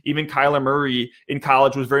Mayfields, even Kyler Murray in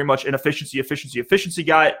college was very much an efficiency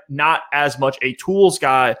guy, not as much a tools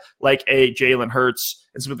guy like a Jalen Hurts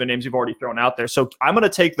and some of the names you've already thrown out there. So I'm going to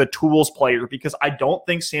take the tools player because I don't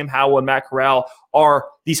think Sam Howell and Matt Corral are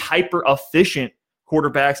these hyper efficient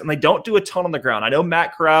quarterbacks, and they don't do a ton on the ground. I know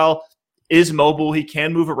Matt Corral is mobile. He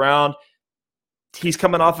can move around. He's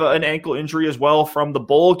coming off an ankle injury as well from the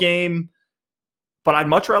bowl game. But I'd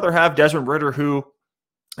much rather have Desmond Ridder, who,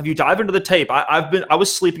 if you dive into the tape, I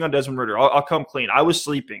was sleeping on Desmond Ridder. I'll come clean. I was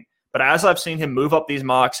sleeping. But as I've seen him move up these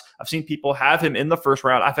mocks, I've seen people have him in the first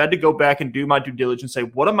round. I've had to go back and do my due diligence and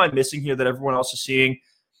say, what am I missing here that everyone else is seeing?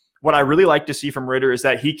 What I really like to see from Ridder is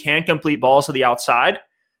that he can complete balls to the outside.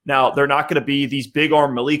 Now, they're not going to be these big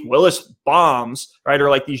arm Malik Willis bombs, right? Or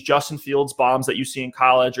like these Justin Fields bombs that you see in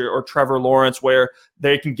college or Trevor Lawrence, where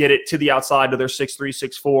they can get it to the outside of their 6'3",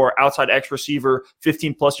 6'4", outside X receiver,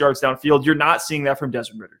 15-plus yards downfield. You're not seeing that from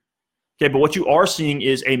Desmond Ridder. Okay, but what you are seeing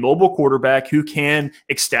is a mobile quarterback who can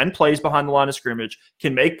extend plays behind the line of scrimmage,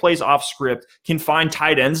 can make plays off script, can find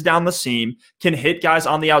tight ends down the seam, can hit guys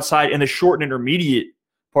on the outside in the short and intermediate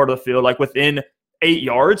part of the field, like within 8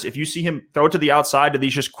 yards. If you see him throw it to the outside to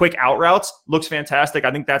these just quick out routes, looks fantastic.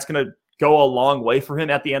 I think that's going to go a long way for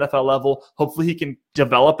him at the NFL level. Hopefully he can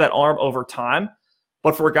develop that arm over time.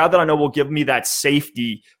 But for a guy that I know will give me that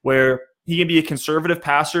safety where he can be a conservative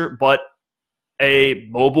passer, but a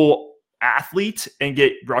mobile athlete and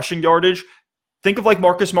get rushing yardage, think of like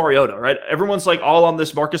Marcus Mariota, right? Everyone's like all on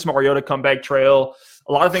this Marcus Mariota comeback trail.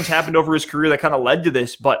 A lot of things happened over his career that kind of led to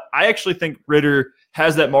this, but I actually think Ridder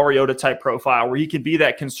has that Mariota type profile where he can be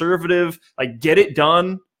that conservative, like get it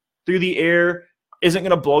done through the air, isn't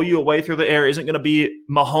going to blow you away through the air, isn't going to be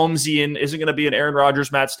Mahomesian, isn't going to be an Aaron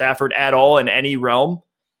Rodgers, Matt Stafford at all in any realm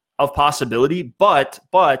of possibility, but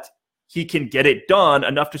he can get it done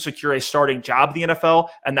enough to secure a starting job in the NFL,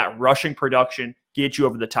 and that rushing production get you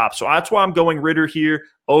over the top. So that's why I'm going Ridder here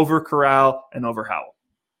over Corral and over Howell.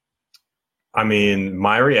 I mean,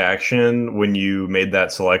 my reaction when you made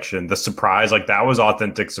that selection, the surprise, like that was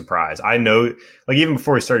authentic surprise. I know, like even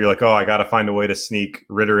before we started, you're like, oh, I got to find a way to sneak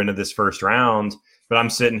Ridder into this first round. But I'm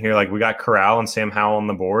sitting here like we got Corral and Sam Howell on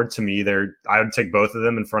the board. To me, I would take both of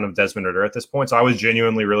them in front of Desmond Ridder at this point. So I was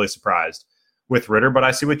genuinely really surprised with Ridder, but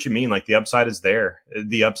I see what you mean. Like the upside is there.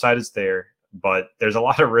 The upside is there, but there's a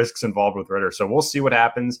lot of risks involved with Ridder. So we'll see what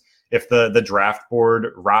happens if the draft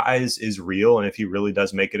board rise is real and if he really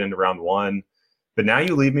does make it into round one. But now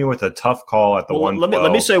you leave me with a tough call at the 112.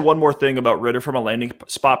 Let me say one more thing about Ridder from a landing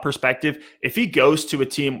spot perspective. If he goes to a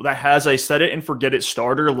team that has a set it and forget it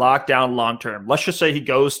starter locked down long term, let's just say he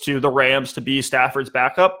goes to the Rams to be Stafford's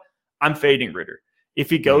backup, I'm fading Ridder. If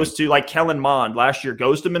he goes to like Kellen Mond last year,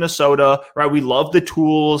 goes to Minnesota, right? We love the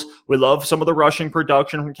tools. We love some of the rushing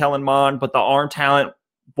production from Kellen Mond, but the arm talent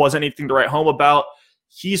wasn't anything to write home about.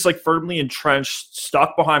 He's like firmly entrenched,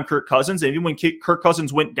 stuck behind Kirk Cousins. And even when Kirk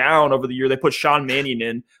Cousins went down over the year, they put Sean Mannion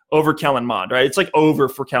in over Kellen Mond, right? It's like over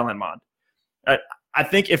for Kellen Mond. I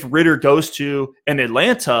think if Ridder goes to an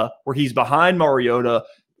Atlanta where he's behind Mariota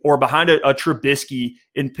or behind a Trubisky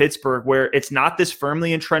in Pittsburgh, where it's not this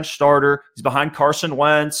firmly entrenched starter, he's behind Carson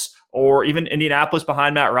Wentz, or even Indianapolis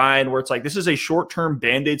behind Matt Ryan, where it's like this is a short-term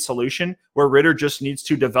Band-Aid solution where Ridder just needs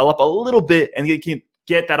to develop a little bit and he can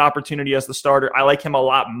get that opportunity as the starter. I like him a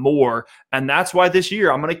lot more, and that's why this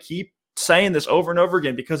year I'm going to keep saying this over and over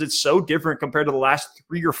again because it's so different compared to the last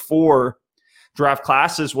 3 or 4 draft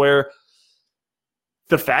classes where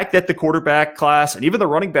the fact that the quarterback class and even the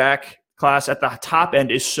running back class at the top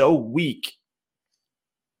end is so weak,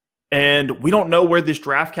 and we don't know where this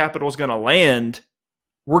draft capital is going to land,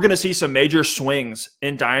 we're going to see some major swings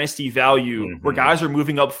in dynasty value where guys are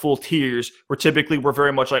moving up full tiers, where typically we're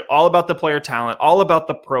very much like all about the player talent, all about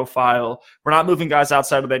the profile. We're not moving guys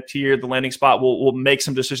outside of that tier. The landing spot will make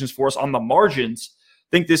some decisions for us on the margins.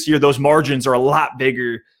 I think this year those margins are a lot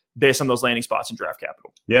bigger based on those landing spots in draft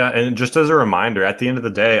capital. Yeah, and just as a reminder, at the end of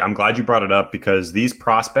the day, I'm glad you brought it up because these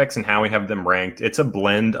prospects and how we have them ranked, it's a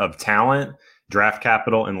blend of talent, draft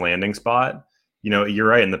capital, and landing spot. You know, you're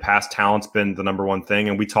right. In the past, talent's been the number one thing.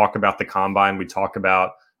 And we talk about the combine. We talk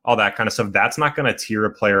about all that kind of stuff. That's not going to tier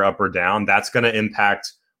a player up or down. That's going to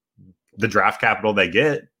impact the draft capital they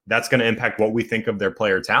get. That's going to impact what we think of their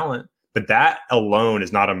player talent. But that alone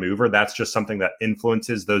is not a mover. That's just something that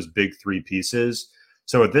influences those big 3 pieces.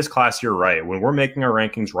 So with this class, you're right. When we're making our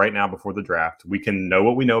rankings right now before the draft, we can know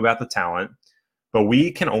what we know about the talent. But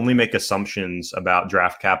we can only make assumptions about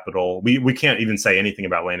draft capital. We can't even say anything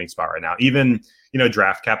about landing spot right now. Even,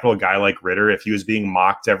 draft capital, a guy like Ridder, if he was being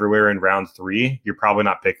mocked everywhere in round 3, you're probably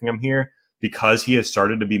not picking him here because he has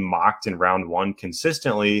started to be mocked in round 1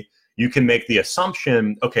 consistently. You can make the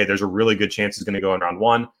assumption, okay, there's a really good chance he's going to go in round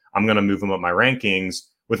 1. I'm going to move him up my rankings.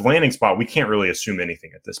 With landing spot, we can't really assume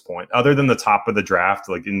anything at this point other than the top of the draft.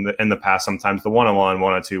 Like in the past, sometimes the 101,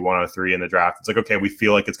 102, 103 in the draft, it's like, okay, we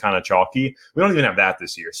feel like it's kind of chalky. We don't even have that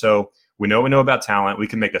this year. So we know about talent. We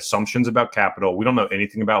can make assumptions about capital. We don't know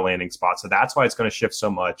anything about landing spot. So that's why it's going to shift so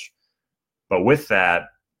much. But with that,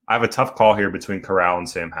 I have a tough call here between Corral and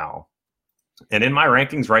Sam Howell. And in my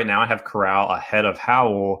rankings right now, I have Corral ahead of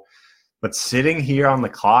Howell. But sitting here on the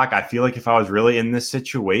clock, I feel like if I was really in this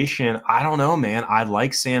situation, I don't know, man. I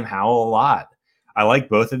like Sam Howell a lot. I like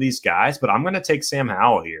both of these guys, but I'm going to take Sam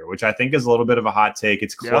Howell here, which I think is a little bit of a hot take.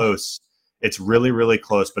 It's close. Yeah. It's really, really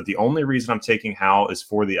close. But the only reason I'm taking Howell is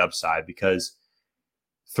for the upside because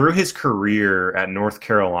through his career at North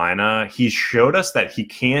Carolina, he showed us that he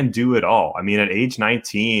can do it all. I mean, at age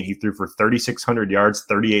 19, he threw for 3,600 yards,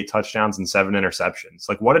 38 touchdowns, and 7 interceptions.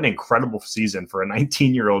 Like, what an incredible season for a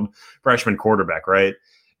 19-year-old freshman quarterback, right?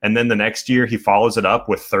 And then the next year, he follows it up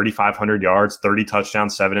with 3,500 yards, 30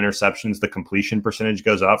 touchdowns, 7 interceptions. The completion percentage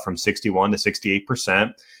goes up from 61 to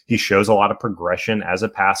 68%. He shows a lot of progression as a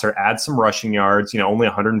passer, adds some rushing yards, only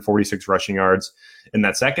 146 rushing yards in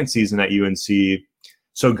that second season at UNC.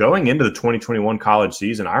 So going into the 2021 college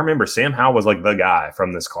season, I remember Sam Howell was like the guy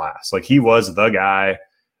from this class. Like he was the guy.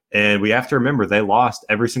 And we have to remember they lost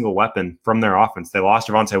every single weapon from their offense. They lost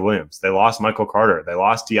Javonte Williams. They lost Michael Carter. They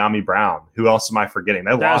lost De'Ami Brown. Who else am I forgetting?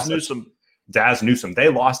 They lost Daz Newsome. They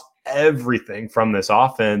lost everything from this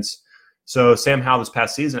offense. So Sam Howell this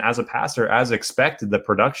past season, as a passer, as expected, the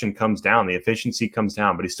production comes down. The efficiency comes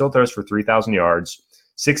down. But he still throws for 3,000 yards,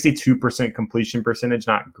 62% completion percentage,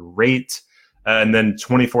 not great. and then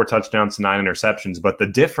 24 touchdowns to 9 interceptions. But the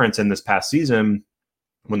difference in this past season,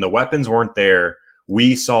 when the weapons weren't there,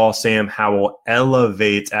 we saw Sam Howell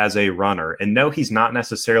elevate as a runner. And no, he's not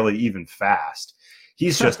necessarily even fast.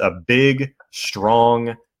 He's just a big,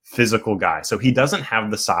 strong, physical guy. So he doesn't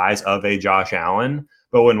have the size of a Josh Allen.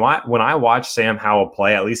 But when I watch Sam Howell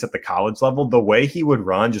play, at least at the college level, the way he would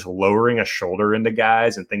run, just lowering a shoulder into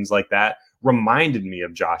guys and things like that, reminded me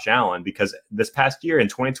of Josh Allen. Because this past year in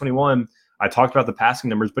 2021, I talked about the passing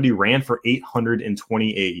numbers, but he ran for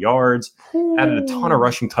 828 yards, added a ton of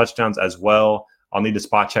rushing touchdowns as well. I'll need to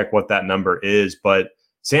spot check what that number is. But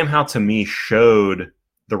Sam Howell, to me, showed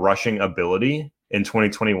the rushing ability in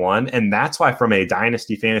 2021. And that's why, from a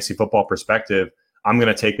dynasty fantasy football perspective, I'm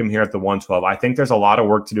going to take him here at the 112. I think there's a lot of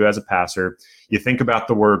work to do as a passer. You think about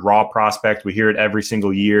the word raw prospect. We hear it every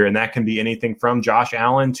single year, and that can be anything from Josh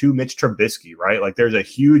Allen to Mitch Trubisky, right? Like, there's a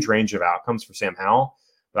huge range of outcomes for Sam Howell.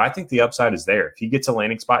 But I think the upside is there. If he gets a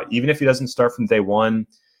landing spot, even if he doesn't start from day one,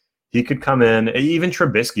 he could come in. Even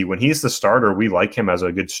Trubisky, when he's the starter, we like him as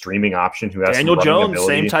a good streaming option who has Daniel some Jones,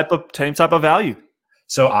 ability. same type of value.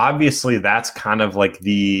 So obviously that's kind of like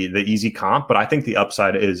the easy comp, but I think the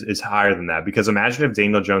upside is higher than that, because imagine if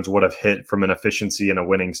Daniel Jones would have hit from an efficiency and a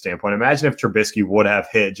winning standpoint. Imagine if Trubisky would have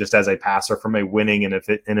hit just as a passer from a winning and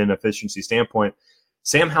an efficiency standpoint.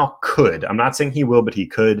 Sam Howell could. I'm not saying he will, but he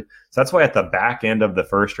could. So that's why at the back end of the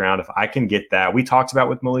first round, if I can get that, we talked about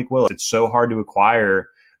with Malik Willis, it's so hard to acquire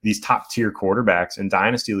these top tier quarterbacks in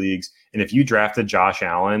dynasty leagues. And if you drafted Josh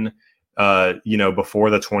Allen, before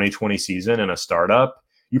the 2020 season in a startup,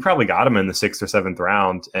 you probably got him in the 6th or 7th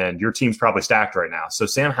round, and your team's probably stacked right now. So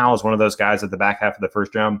Sam Howell is one of those guys at the back half of the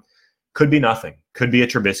first round. Could be nothing. Could be a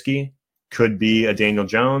Trubisky. Could be a Daniel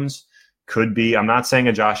Jones. Could be, I'm not saying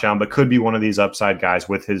a Josh Allen, but could be one of these upside guys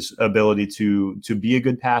with his ability to be a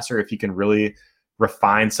good passer if he can really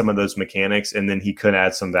refine some of those mechanics, and then he could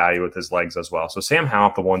add some value with his legs as well. So Sam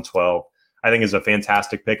Howell at the 112, I think, is a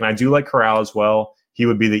fantastic pick. And I do like Corral as well. He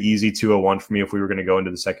would be the easy 201 for me if we were going to go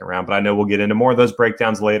into the second round. But I know we'll get into more of those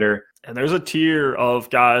breakdowns later. And there's a tier of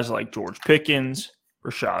guys like George Pickens,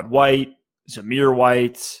 Rachaad White, Zamir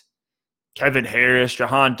White, Kevin Harris,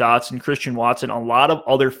 Jahan Dotson, Christian Watson, a lot of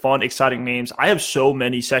other fun, exciting names. I have so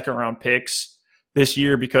many second-round picks this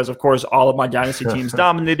year because, of course, all of my dynasty teams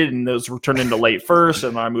dominated, and those were turned into late first,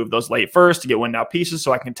 and I moved those late first to get win now pieces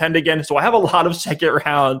so I can contend again. So I have a lot of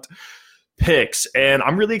second-round picks, and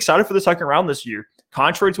I'm really excited for the second round this year.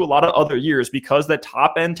 Contrary to a lot of other years, because that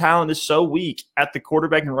top-end talent is so weak at the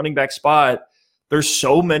quarterback and running back spot, there's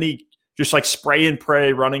so many just like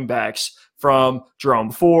spray-and-pray running backs, from Jerome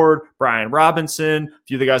Ford, Brian Robinson, a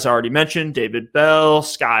few of the guys I already mentioned, David Bell,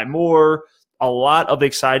 Sky Moore, a lot of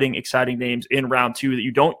exciting names in round 2 that you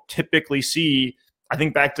don't typically see. I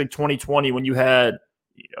think back to 2020 when you had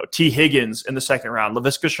T. Higgins in the second round,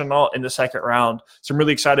 Laviska Shenault in the second round, some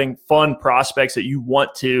really exciting, fun prospects that you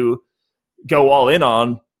want to go all in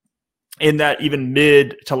on in that even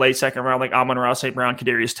mid to late second round, like Amon-Ra St. Brown,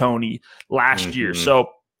 Kadarius Toney last year. So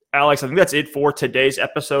Alex, I think that's it for today's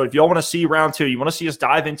episode. If y'all want to see round 2, you want to see us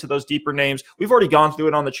dive into those deeper names, we've already gone through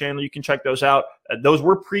it on the channel. You can check those out. Those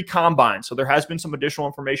were pre-combine, so there has been some additional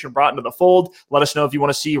information brought into the fold. Let us know if you want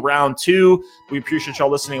to see round 2. We appreciate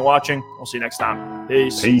y'all listening and watching. We'll see you next time.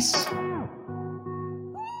 Peace.